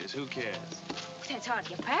 200 years. Who cares? That's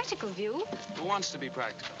hardly a practical view. Who wants to be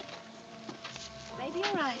practical? Maybe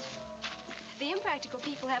you're right. The impractical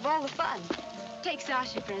people have all the fun. Take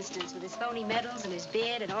Sasha, for instance, with his phony medals and his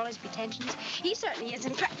beard and all his pretensions. He certainly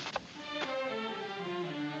isn't practical.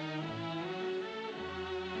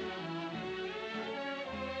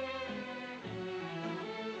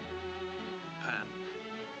 Pat,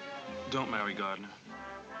 don't marry Gardner.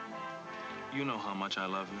 You know how much I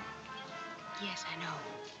love you. Yes, I know.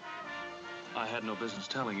 I had no business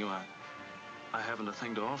telling you. I haven't a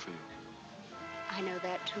thing to offer you. I know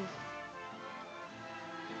that, too.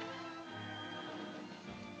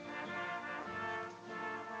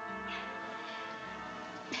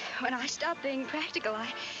 When I stopped being practical,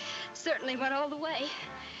 I certainly went all the way.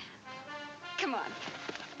 Come on.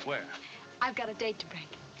 Where? I've got a date to bring.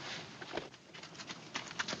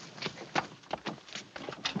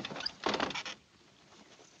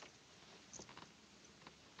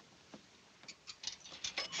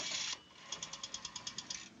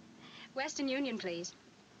 Western Union, please.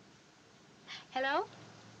 Hello?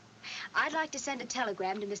 I'd like to send a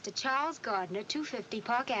telegram to Mr. Charles Gardner, 250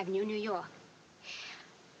 Park Avenue, New York.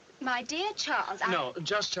 My dear Charles, No,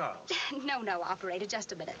 just Charles. No, operator,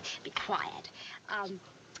 just a minute. Be quiet.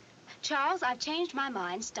 Charles, I've changed my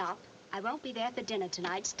mind. Stop. I won't be there for dinner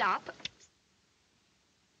tonight. Stop.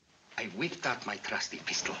 I whipped out my trusty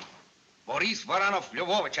pistol. Boris Voronov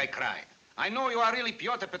Lvovich, I cried. I know you are really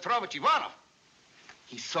Pyotr Petrovich Ivanov.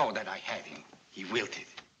 He saw that I had him. He wilted.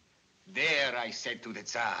 There, I said to the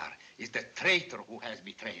Tsar, is the traitor who has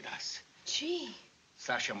betrayed us. Gee.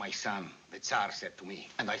 Sasha, my son, the Tsar said to me,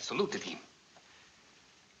 and I saluted him.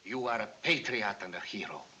 You are a patriot and a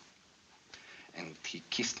hero. And he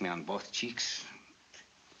kissed me on both cheeks.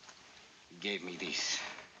 He gave me this.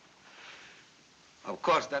 Of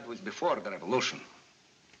course, that was before the revolution.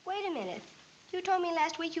 Wait a minute. You told me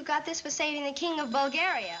last week you got this for saving the King of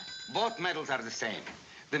Bulgaria. Both medals are the same.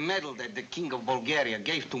 The medal that the King of Bulgaria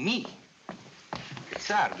gave to me, the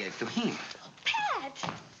Tsar gave to him. Pat!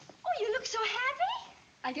 Oh, you look so happy.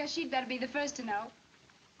 I guess she'd better be the first to know.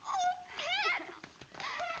 Oh, Pat!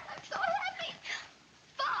 I'm so happy.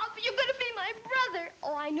 Bob, you're going to be my brother.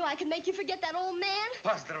 Oh, I knew I could make you forget that old man.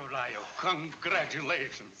 Pozdravляю.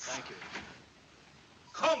 Congratulations. Thank you.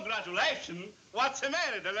 Congratulations? What's the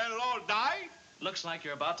matter? The little old died? Looks like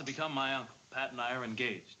you're about to become my uncle. Pat and I are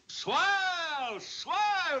engaged. Swell,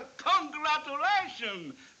 swell.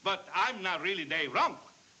 Congratulations. But I'm not really Dave Runk.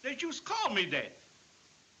 They just call me that.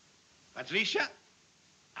 Patricia,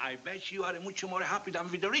 I bet you are much more happy than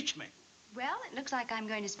with the rich man. Well, it looks like I'm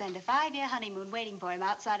going to spend a 5-year honeymoon waiting for him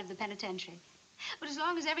outside of the penitentiary. But as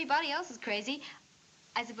long as everybody else is crazy,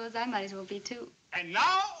 I suppose I might as well be, too. And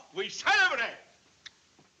now we celebrate.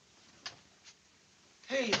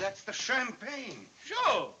 Hey, that's the champagne.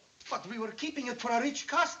 Sure. But we were keeping it for a rich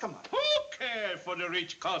customer. Who cares for the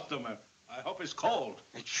rich customer? I hope it's cold.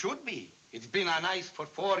 It should be. It's been on ice for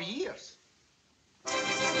 4 years.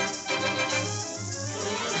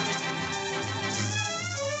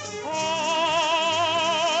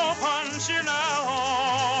 Oh, Punchinello,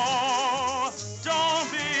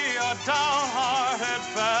 don't be a downhearted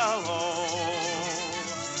fellow.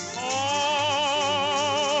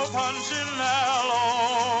 Oh, Punchinello,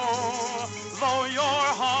 though your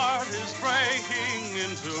heart is breaking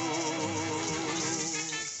in two.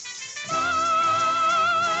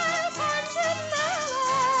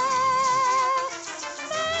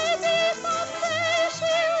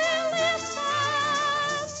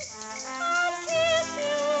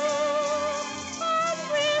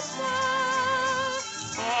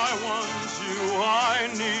 I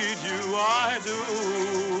need you, I do.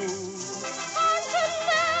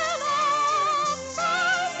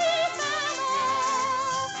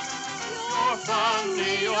 Your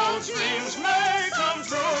funny old dreams may come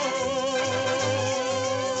true.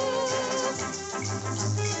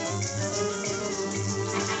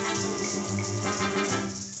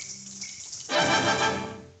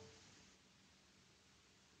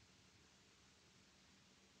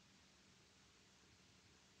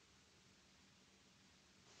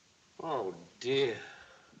 Oh, dear.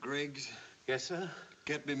 Griggs? Yes, sir?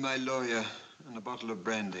 Get me my lawyer. And a bottle of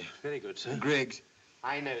brandy. Very good, sir. Griggs.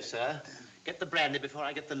 I know, sir. Get the brandy before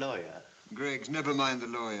I get the lawyer. Griggs, never mind the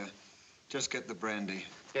lawyer. Just get the brandy.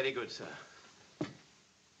 Very good, sir.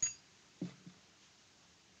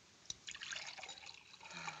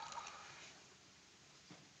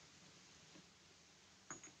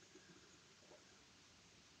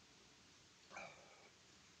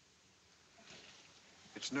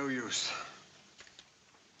 It's no use.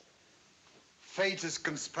 Fate is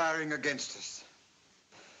conspiring against us.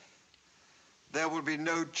 There will be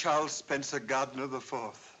no Charles Spencer Gardner IV.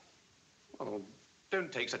 Oh,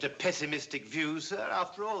 don't take such a pessimistic view, sir.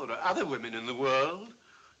 After all, there are other women in the world.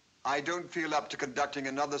 I don't feel up to conducting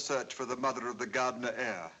another search for the mother of the Gardner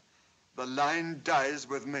heir. The line dies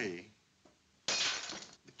with me.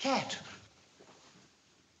 The cat.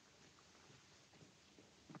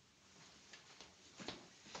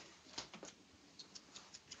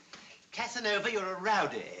 Casanova, you're a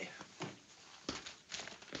rowdy.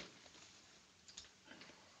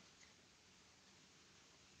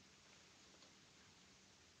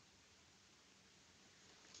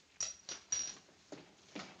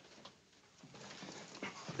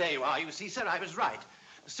 There you are. You see, sir, I was right.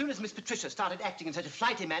 As soon as Miss Patricia started acting in such a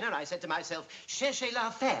flighty manner, I said to myself, cherchez la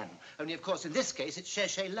femme. Only, of course, in this case, it's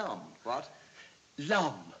cherchez l'homme. What?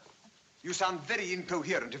 L'homme. You sound very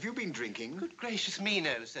incoherent. Have you been drinking? Good gracious me,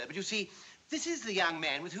 no, sir. But you see, this is the young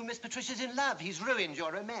man with whom Miss Patricia's in love. He's ruined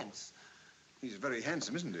your romance. He's very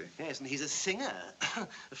handsome, isn't he? Yes, and he's a singer.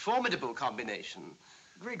 A formidable combination.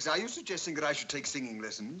 Griggs, are you suggesting that I should take singing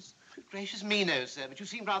lessons? Good gracious me, no, sir, but you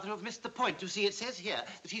seem rather to have missed the point. You see, it says here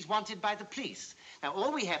that he's wanted by the police. Now,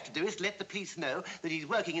 all we have to do is let the police know that he's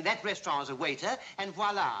working in that restaurant as a waiter, and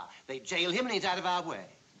voila, they jail him and he's out of our way.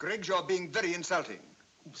 Griggs, you're being very insulting.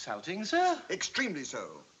 Insulting, sir? Extremely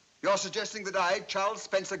so. You're suggesting that I, Charles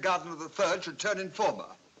Spencer Gardner III, should turn informer.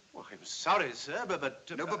 Oh, I'm sorry, sir, but...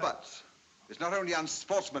 No buts. It's not only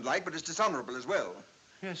unsportsmanlike, but it's dishonorable as well.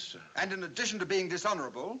 Yes, sir. And in addition to being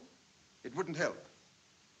dishonorable, it wouldn't help.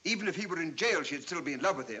 Even if he were in jail, she'd still be in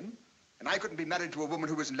love with him. And I couldn't be married to a woman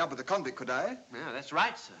who was in love with a convict, could I? Yeah, that's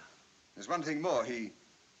right, sir. There's one thing more. He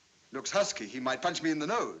looks husky. He might punch me in the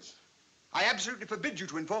nose. I absolutely forbid you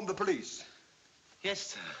to inform the police. Yes,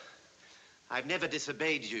 sir. I've never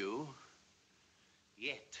disobeyed you.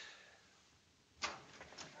 Yet.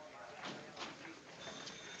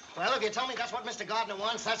 Well, if you tell me that's what Mr. Gardner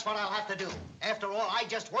wants, that's what I'll have to do. After all, I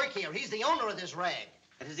just work here. He's the owner of this rag.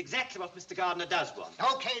 That is exactly what Mr. Gardner does want.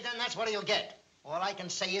 Okay, then that's what he'll get. All I can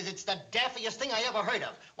say is it's the daffiest thing I ever heard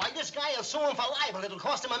of. Why, this guy will sue him for libel. It'll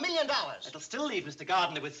cost him $1 million. It'll still leave Mr.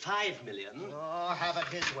 Gardner with $5 million. Oh, have it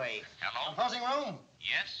his way. Hello? Composing room?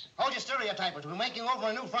 Yes? Hold your stereotypers. We're making over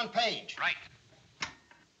a new front page. Right.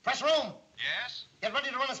 Press room? Yes? Get ready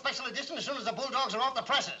to run a special edition as soon as the bulldogs are off the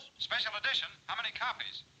presses. Special edition? How many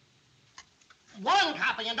copies? One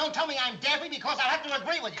copy, and don't tell me I'm daffy because I have to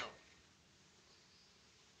agree with you.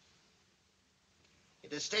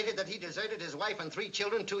 It is stated that he deserted his wife and 3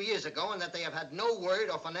 children 2 years ago and that they have had no word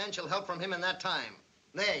or financial help from him in that time.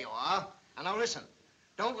 There you are. And now listen.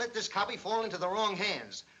 Don't let this copy fall into the wrong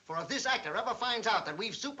hands. For if this actor ever finds out that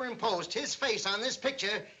we've superimposed his face on this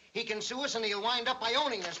picture, he can sue us and he'll wind up by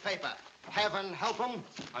owning this paper. Heaven help him.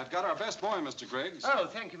 I've got our best boy, Mr. Griggs. Oh,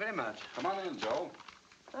 thank you very much. Come on in, Joe.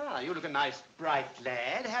 Ah, you look a nice, bright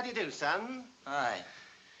lad. How do you do, son? Hi.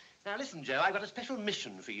 Now, listen, Joe, I've got a special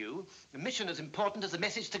mission for you. A mission as important as the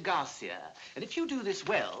message to Garcia. And if you do this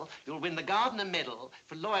well, you'll win the Gardner Medal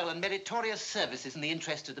for loyal and meritorious services in the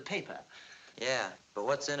interest of the paper. Yeah, but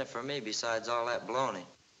what's in it for me besides all that baloney?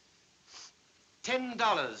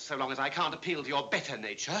 $10, so long as I can't appeal to your better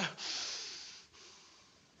nature.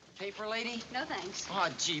 Paper lady? No, thanks. Oh,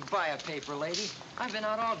 gee, buy a paper lady. I've been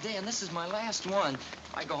out all day, and this is my last one.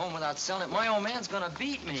 If I go home without selling it, my old man's gonna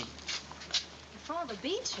beat me. Your father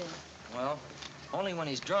beats you. Well, only when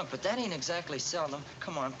he's drunk, but that ain't exactly seldom.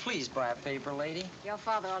 Come on, please buy a paper lady. Your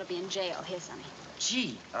father ought to be in jail. Here, Sonny.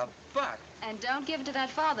 Gee, $1. And don't give it to that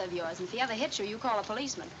father of yours. And if he ever hits you, you call a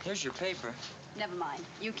policeman. Here's your paper. Never mind.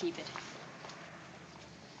 You keep it.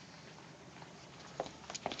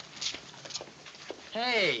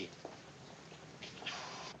 Hey!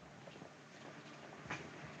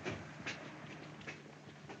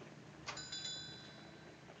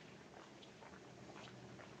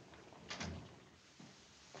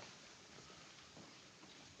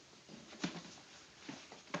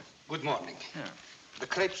 Good morning. Yeah. The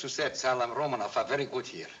crepes Susettes a la Romanoff are very good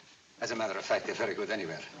here. As a matter of fact, they're very good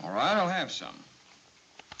anywhere. All right, I'll have some.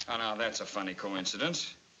 Oh, now, that's a funny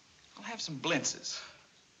coincidence. I'll have some blintzes.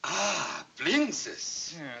 Ah,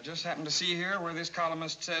 blintzes. Yeah, I just happened to see here where this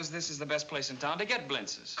columnist says this is the best place in town to get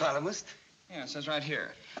blintzes. Columnist? Yeah, it says right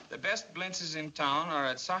here. The best blintzes in town are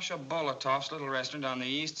at Sasha Bolotov's little restaurant on the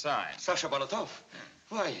east side. Sasha Bolotov?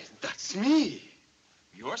 Why, that's me.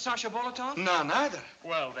 You're Sasha Bolotov? No, neither.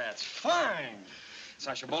 Well, that's fine.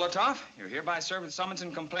 Sasha Bolotov, you're hereby served with summons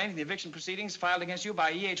and complaint in the eviction proceedings filed against you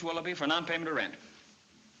by E.H. Willoughby for non-payment of rent.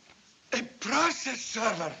 A process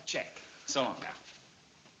server. Check. So long now.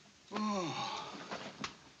 Oh.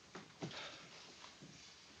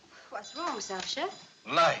 What's wrong, Sasha?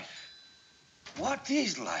 Life. What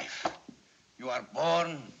is life? You are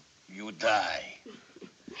born, you die.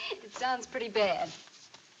 It sounds pretty bad.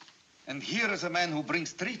 And here is a man who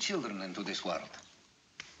brings 3 children into this world.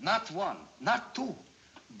 Not 1, not 2,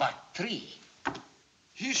 but 3.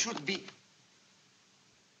 He should be...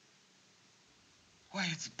 Why,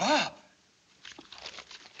 it's Bob.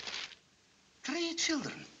 3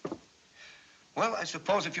 children. Well, I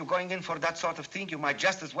suppose if you're going in for that sort of thing, you might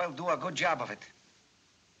just as well do a good job of it.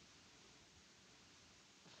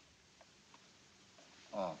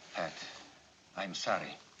 Oh, Pat, I'm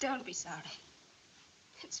sorry. Don't be sorry.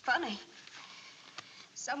 It's funny.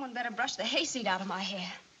 Someone better brush the hayseed out of my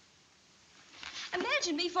hair.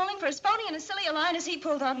 Imagine me falling for as phony and as silly a line as he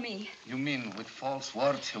pulled on me. You mean with false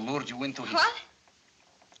words he lured you into his... What?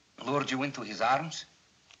 Lured you into his arms?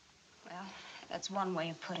 Well, that's one way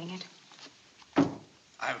of putting it.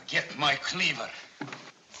 I'll get my cleaver.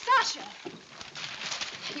 Sasha!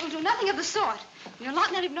 You'll do nothing of the sort. You're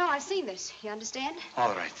not letting him know I've seen this. You understand?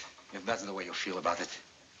 All right, if that's the way you feel about it.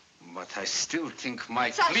 But I still think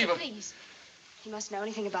my Sasha, cleaver... please. He mustn't know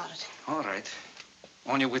anything about it. All right.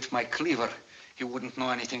 Only with my cleaver, he wouldn't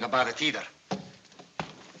know anything about it either.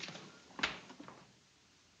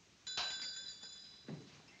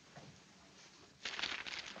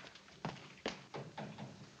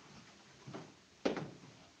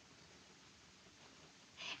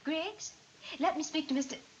 Griggs, let me speak to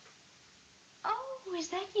Mr... Oh, is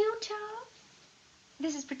that you, Charles?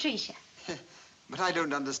 This is Patricia. But I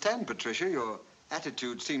don't understand, Patricia. Your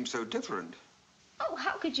attitude seems so different. Oh,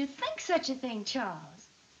 how could you think such a thing, Charles?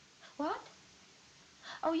 What?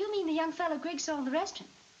 Oh, you mean the young fellow Griggs saw in the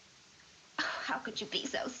restaurant? Oh, how could you be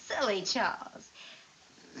so silly, Charles?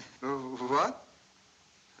 What?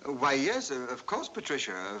 Why, yes, of course,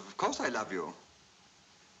 Patricia. Of course I love you.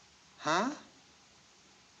 Huh?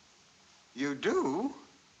 You do?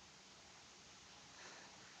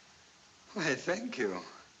 Why, thank you.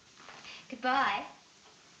 Goodbye.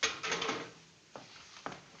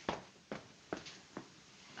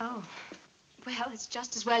 Oh, well, it's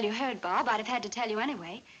just as well you heard, Bob. I'd have had to tell you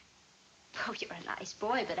anyway. Oh, you're a nice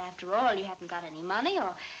boy, but after all, you haven't got any money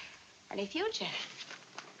or any future.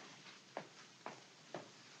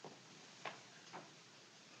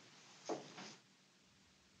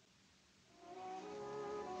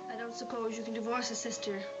 I don't suppose you can divorce a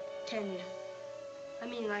sister, can you? I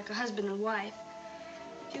mean, like a husband and wife.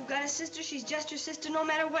 If you've got a sister, she's just your sister no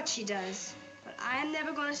matter what she does. But I'm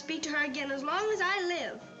never going to speak to her again as long as I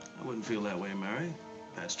live. I wouldn't feel that way, Mary.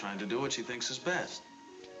 Pat's trying to do what she thinks is best.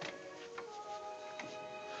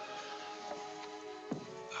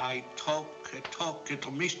 I talk to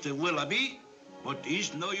Mr. Willoughby, but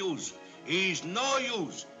it's no use. It's no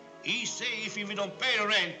use. He say if we don't pay the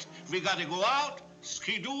rent, we gotta go out,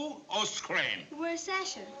 skidoo or scram. Where's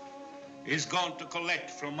Sasha? He's gone to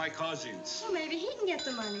collect from my cousins. Well, maybe he can get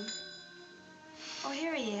the money. Oh,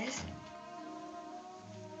 here he is.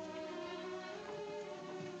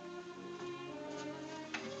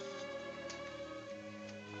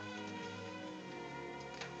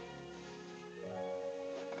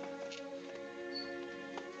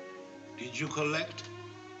 Did you collect?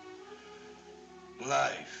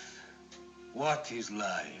 Life. What is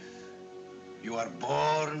life? You are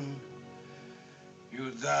born,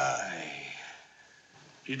 you die.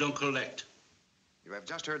 You don't collect. You have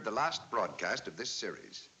just heard the last broadcast of this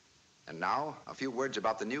series. And now, a few words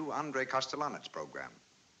about the new Andre Kostelanetz program.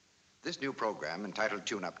 This new program, entitled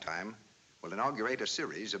Tune-Up Time, will inaugurate a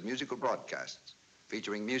series of musical broadcasts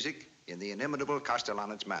featuring music in the inimitable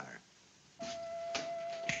Kostelanetz manner.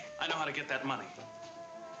 I know how to get that money.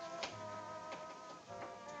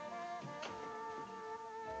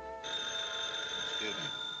 Excuse me.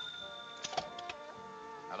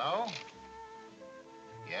 Hello?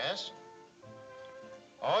 Yes?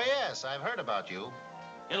 Oh, yes, I've heard about you.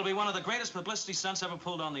 It'll be one of the greatest publicity stunts ever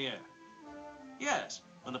pulled on the air. Yes,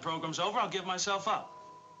 when the program's over, I'll give myself up.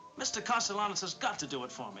 Mr. Kostelanetz has got to do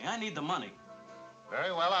it for me. I need the money.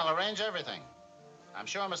 Very well, I'll arrange everything. I'm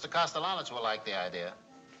sure Mr. Kostelanetz will like the idea.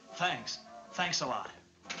 Thanks. Thanks a lot.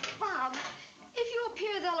 Bob, if you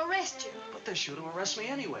appear, they'll arrest you. But they're sure to arrest me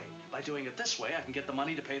anyway. By doing it this way, I can get the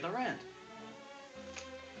money to pay the rent.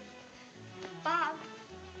 Bob,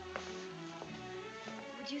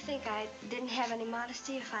 would you think I didn't have any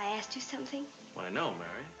modesty if I asked you something? Why, no,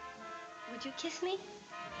 Mary. Would you kiss me?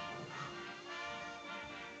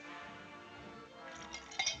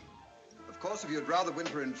 Of course, if you'd rather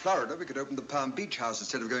winter in Florida, we could open the Palm Beach house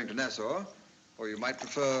instead of going to Nassau. Or you might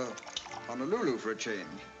prefer Honolulu for a change.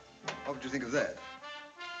 What would you think of that?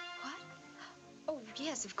 Oh,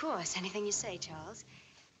 yes, of course. Anything you say, Charles.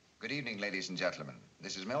 Good evening, ladies and gentlemen.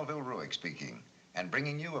 This is Melville Ruick speaking, and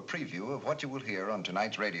bringing you a preview of what you will hear on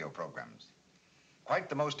tonight's radio programs. Quite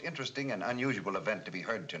the most interesting and unusual event to be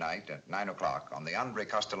heard tonight at 9 o'clock on the Andre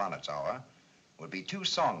Kostelanetz hour will be 2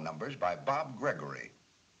 song numbers by Bob Gregory.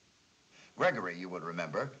 Gregory, you will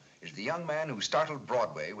remember, is the young man who startled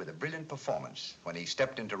Broadway with a brilliant performance when he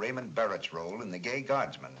stepped into Raymond Barrett's role in The Gay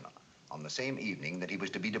Guardsman on the same evening that he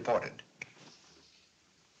was to be deported.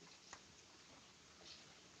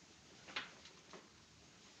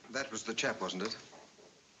 That was the chap, wasn't it?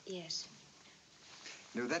 Yes.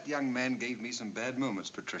 You know, that young man gave me some bad moments,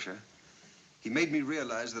 Patricia. He made me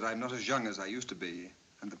realize that I'm not as young as I used to be,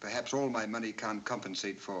 and that perhaps all my money can't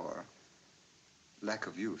compensate for lack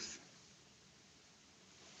of youth.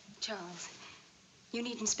 Charles, you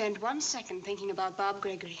needn't spend 1 second thinking about Bob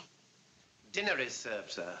Gregory. Dinner is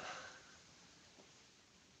served, sir.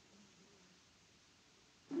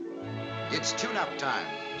 It's tune-up time,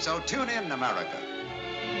 so tune in, America.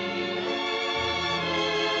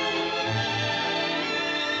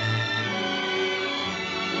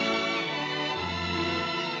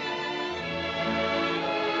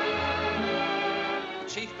 The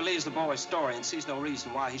chief believes the boy's story and sees no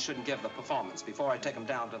reason why he shouldn't give the performance before I take him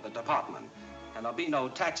down to the department. And there'll be no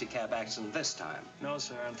taxi cab accident this time. No,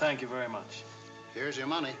 sir, and thank you very much. Here's your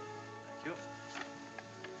money. Thank you.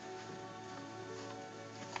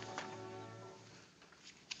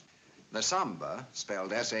 The samba,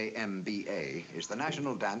 spelled S-A-M-B-A, is the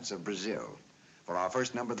national dance of Brazil. For our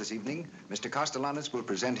first number this evening, Mr. Kostelanetz will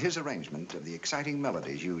present his arrangement of the exciting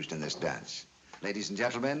melodies used in this dance. Ladies and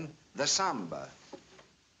gentlemen, the samba.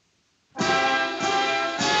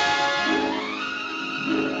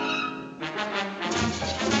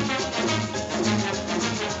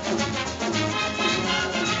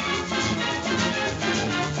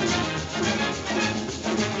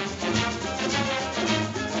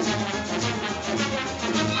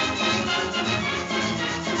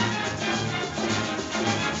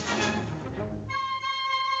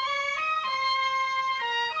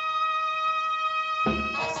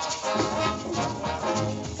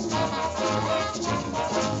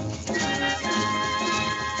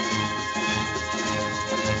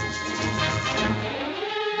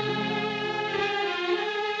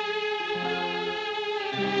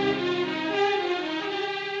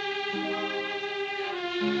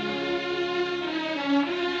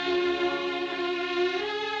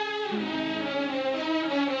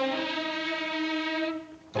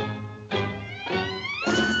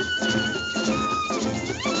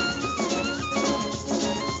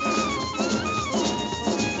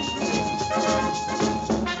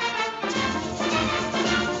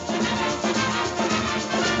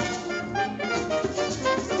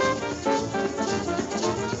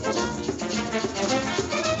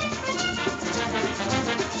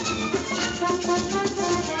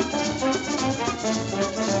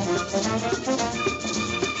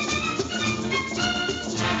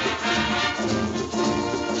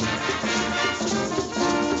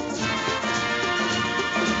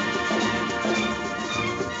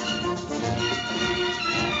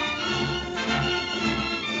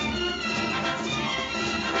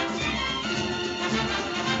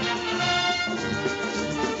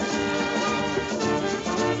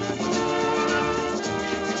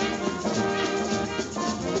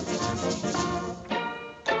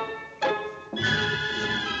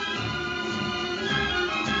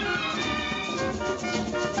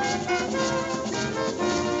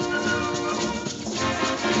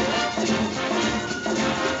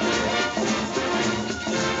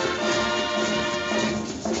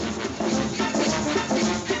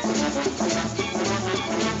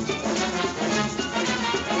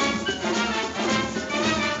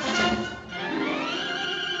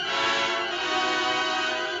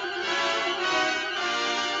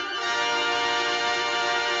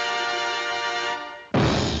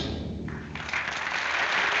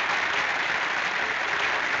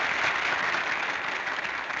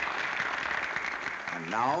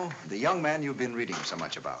 Now, the young man you've been reading so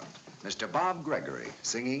much about, Mr. Bob Gregory,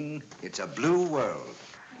 singing It's a Blue World.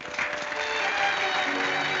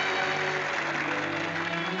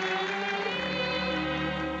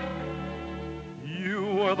 You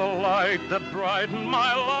were the light that brightened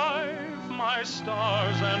my life, my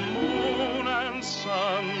stars and moon and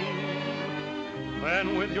sun.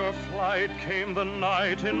 Then with your flight came the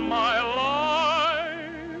night in my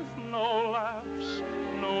life. No laughs,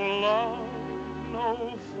 no love,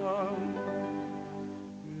 no fun.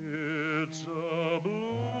 It's a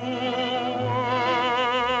blue world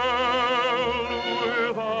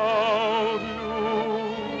without you.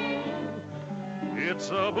 It's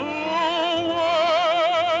a blue world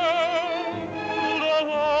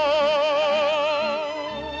alone.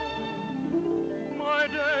 My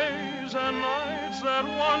days and nights that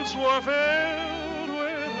once were filled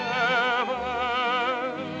with heaven,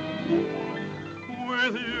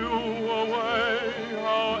 with you away,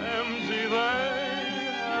 how empty they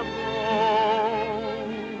have grown.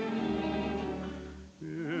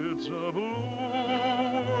 It's a blue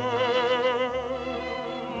world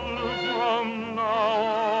from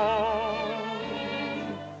now on.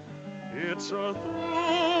 It's a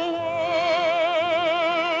through world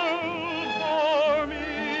for me.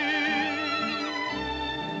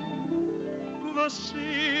 The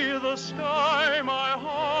sea, the sky, my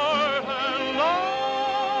heart and I,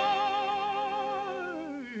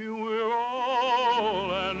 we're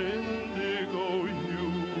all an indigo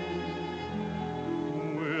hue.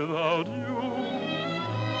 Without you,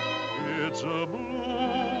 it's a blue,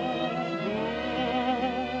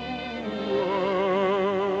 blue world.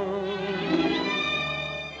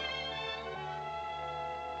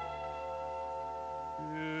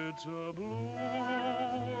 It's a blue world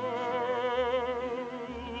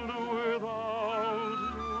without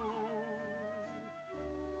you.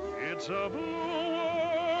 It's a blue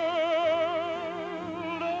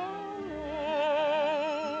world alone.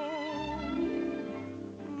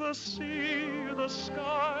 The sea, the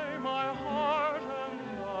sky, my heart and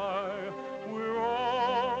I, we're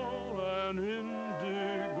all an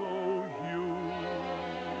indigo hue.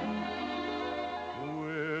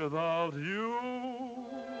 Without you,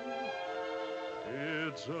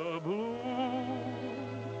 it's a blue,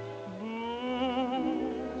 blue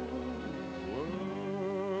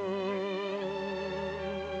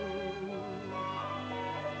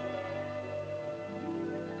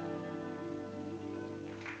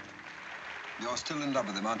You're still in love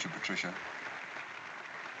with him, aren't you, Patricia?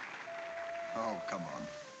 Oh, come on.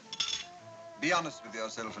 Be honest with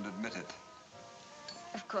yourself and admit it.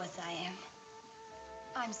 Of course I am.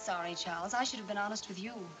 I'm sorry, Charles. I should have been honest with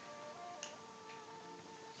you.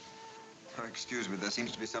 Oh, excuse me, there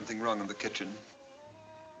seems to be something wrong in the kitchen.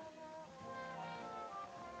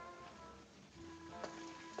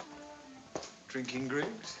 Drinking,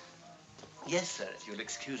 Griggs? Yes, sir, if you'll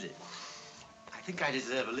excuse it. I think I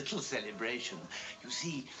deserve a little celebration. You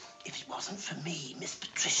see, if it wasn't for me, Miss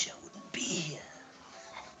Patricia wouldn't be here.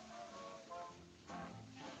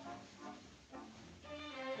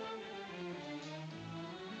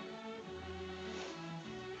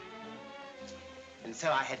 And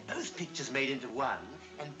so I had both pictures made into one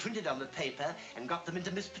and printed on the paper and got them into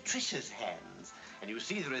Miss Patricia's hands. And you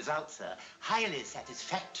see the results, sir, highly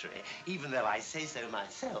satisfactory, even though I say so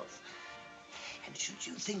myself. And should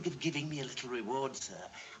you think of giving me a little reward, sir,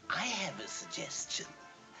 I have a suggestion.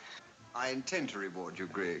 I intend to reward you,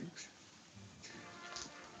 Griggs.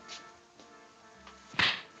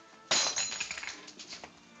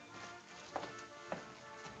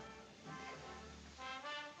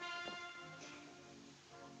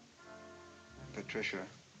 Patricia,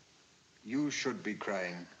 you should be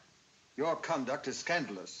crying. Your conduct is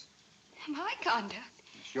scandalous. My conduct?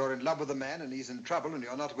 You're in love with a man and he's in trouble and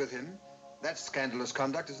you're not with him. That's scandalous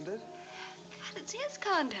conduct, isn't it? But it's his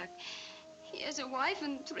conduct. He has a wife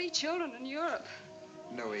and 3 children in Europe.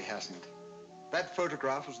 No, he hasn't. That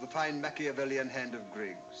photograph was the fine Machiavellian hand of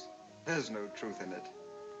Griggs. There's no truth in it.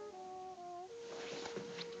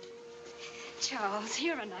 Charles,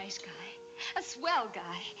 you're a nice guy. A swell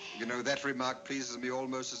guy. You know, that remark pleases me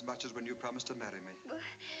almost as much as when you promised to marry me.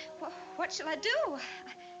 Well, what shall I do?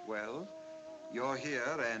 Well, you're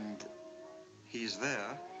here and he's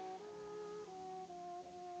there.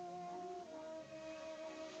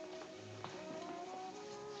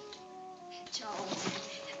 Charles,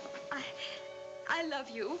 I love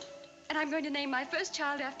you, and I'm going to name my first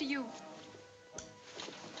child after you.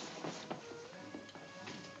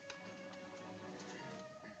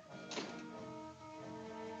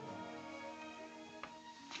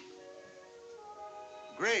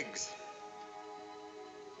 Griggs.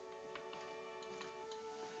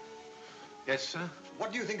 Yes, sir?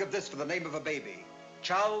 What do you think of this for the name of a baby?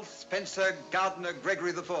 Charles Spencer Gardner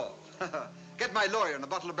Gregory IV. Get my lawyer and a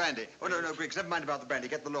bottle of brandy. Oh, no, Griggs, never mind about the brandy.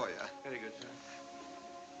 Get the lawyer. Very good, sir.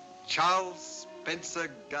 Charles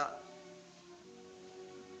Spencer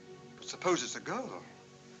suppose it's a girl.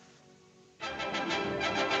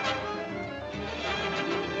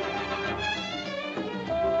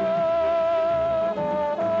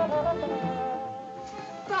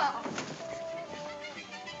 Bob.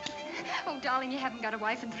 Oh, darling, you haven't got a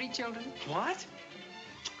wife and 3 children. What?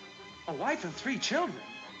 A wife and 3 children?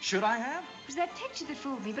 Should I have? It was that picture that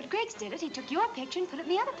fooled me, but Greg's did it. He took your picture and put it in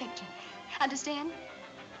the other picture. Understand?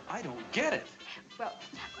 I don't get it. Well,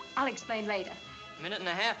 I'll explain later. A minute and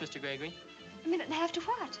a half, Mr. Gregory. A minute and a half to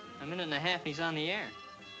what? A minute and a half, and he's on the air.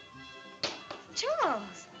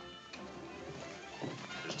 Charles!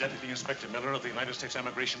 Is Deputy Inspector Miller of the United States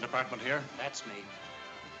Immigration Department here? That's me.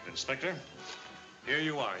 Inspector, here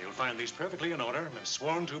you are. You'll find these perfectly in order and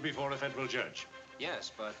sworn to before a federal judge.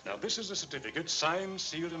 Yes, but... Now, this is a certificate signed,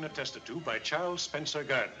 sealed, and attested to by Charles Spencer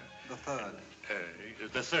Gardner. The third.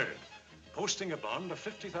 The third. Posting a bond of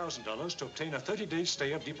 $50,000 to obtain a 30-day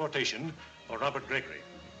stay of deportation for Robert Gregory.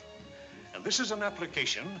 And this is an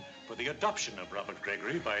application for the adoption of Robert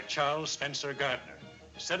Gregory by Charles Spencer Gardner.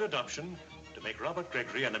 Said adoption to make Robert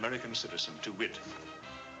Gregory an American citizen, to wit.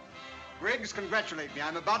 Griggs, congratulate me.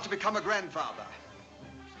 I'm about to become a grandfather.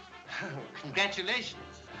 Congratulations.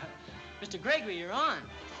 Mr. Gregory, you're on.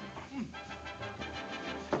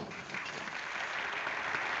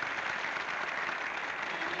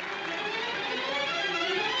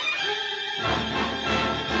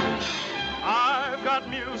 I've got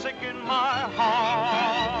music in my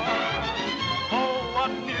heart. Oh,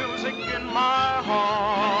 what music in my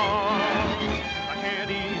heart. I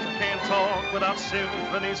can't eat, I can't talk without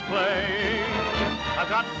symphonies playing. I've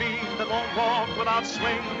got feet that won't walk without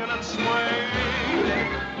swinging and swaying.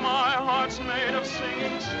 My heart's made of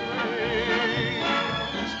singing strings.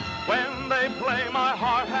 When they play, my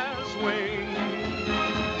heart has wings.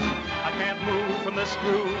 I can't move from this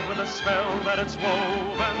groove with the spell that it's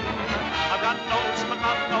woven. I've got notes, but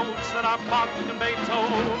not notes that are Bach and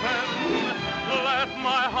Beethoven. Let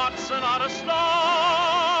my hot sonata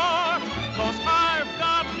start, 'cause I've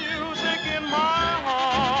got music in my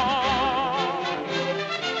heart.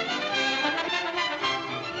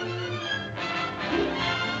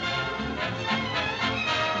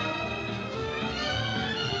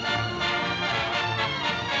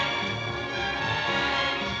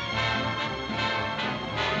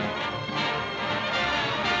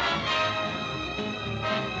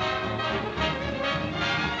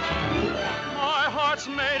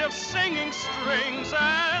 Made of singing strings,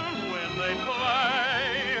 and when they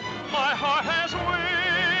play, my heart has wings.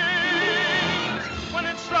 When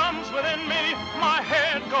it strums within me, my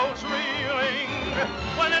head goes reeling.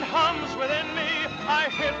 When it hums within me, I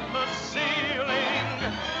hit the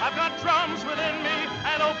ceiling. I've got drums within me,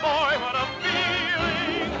 and oh boy, what